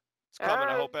coming. It's All coming.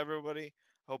 I right. hope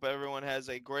everyone has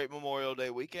a great Memorial Day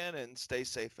weekend and stay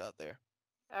safe out there.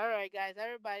 All right, guys.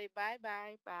 Everybody, bye.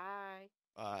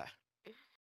 Bye.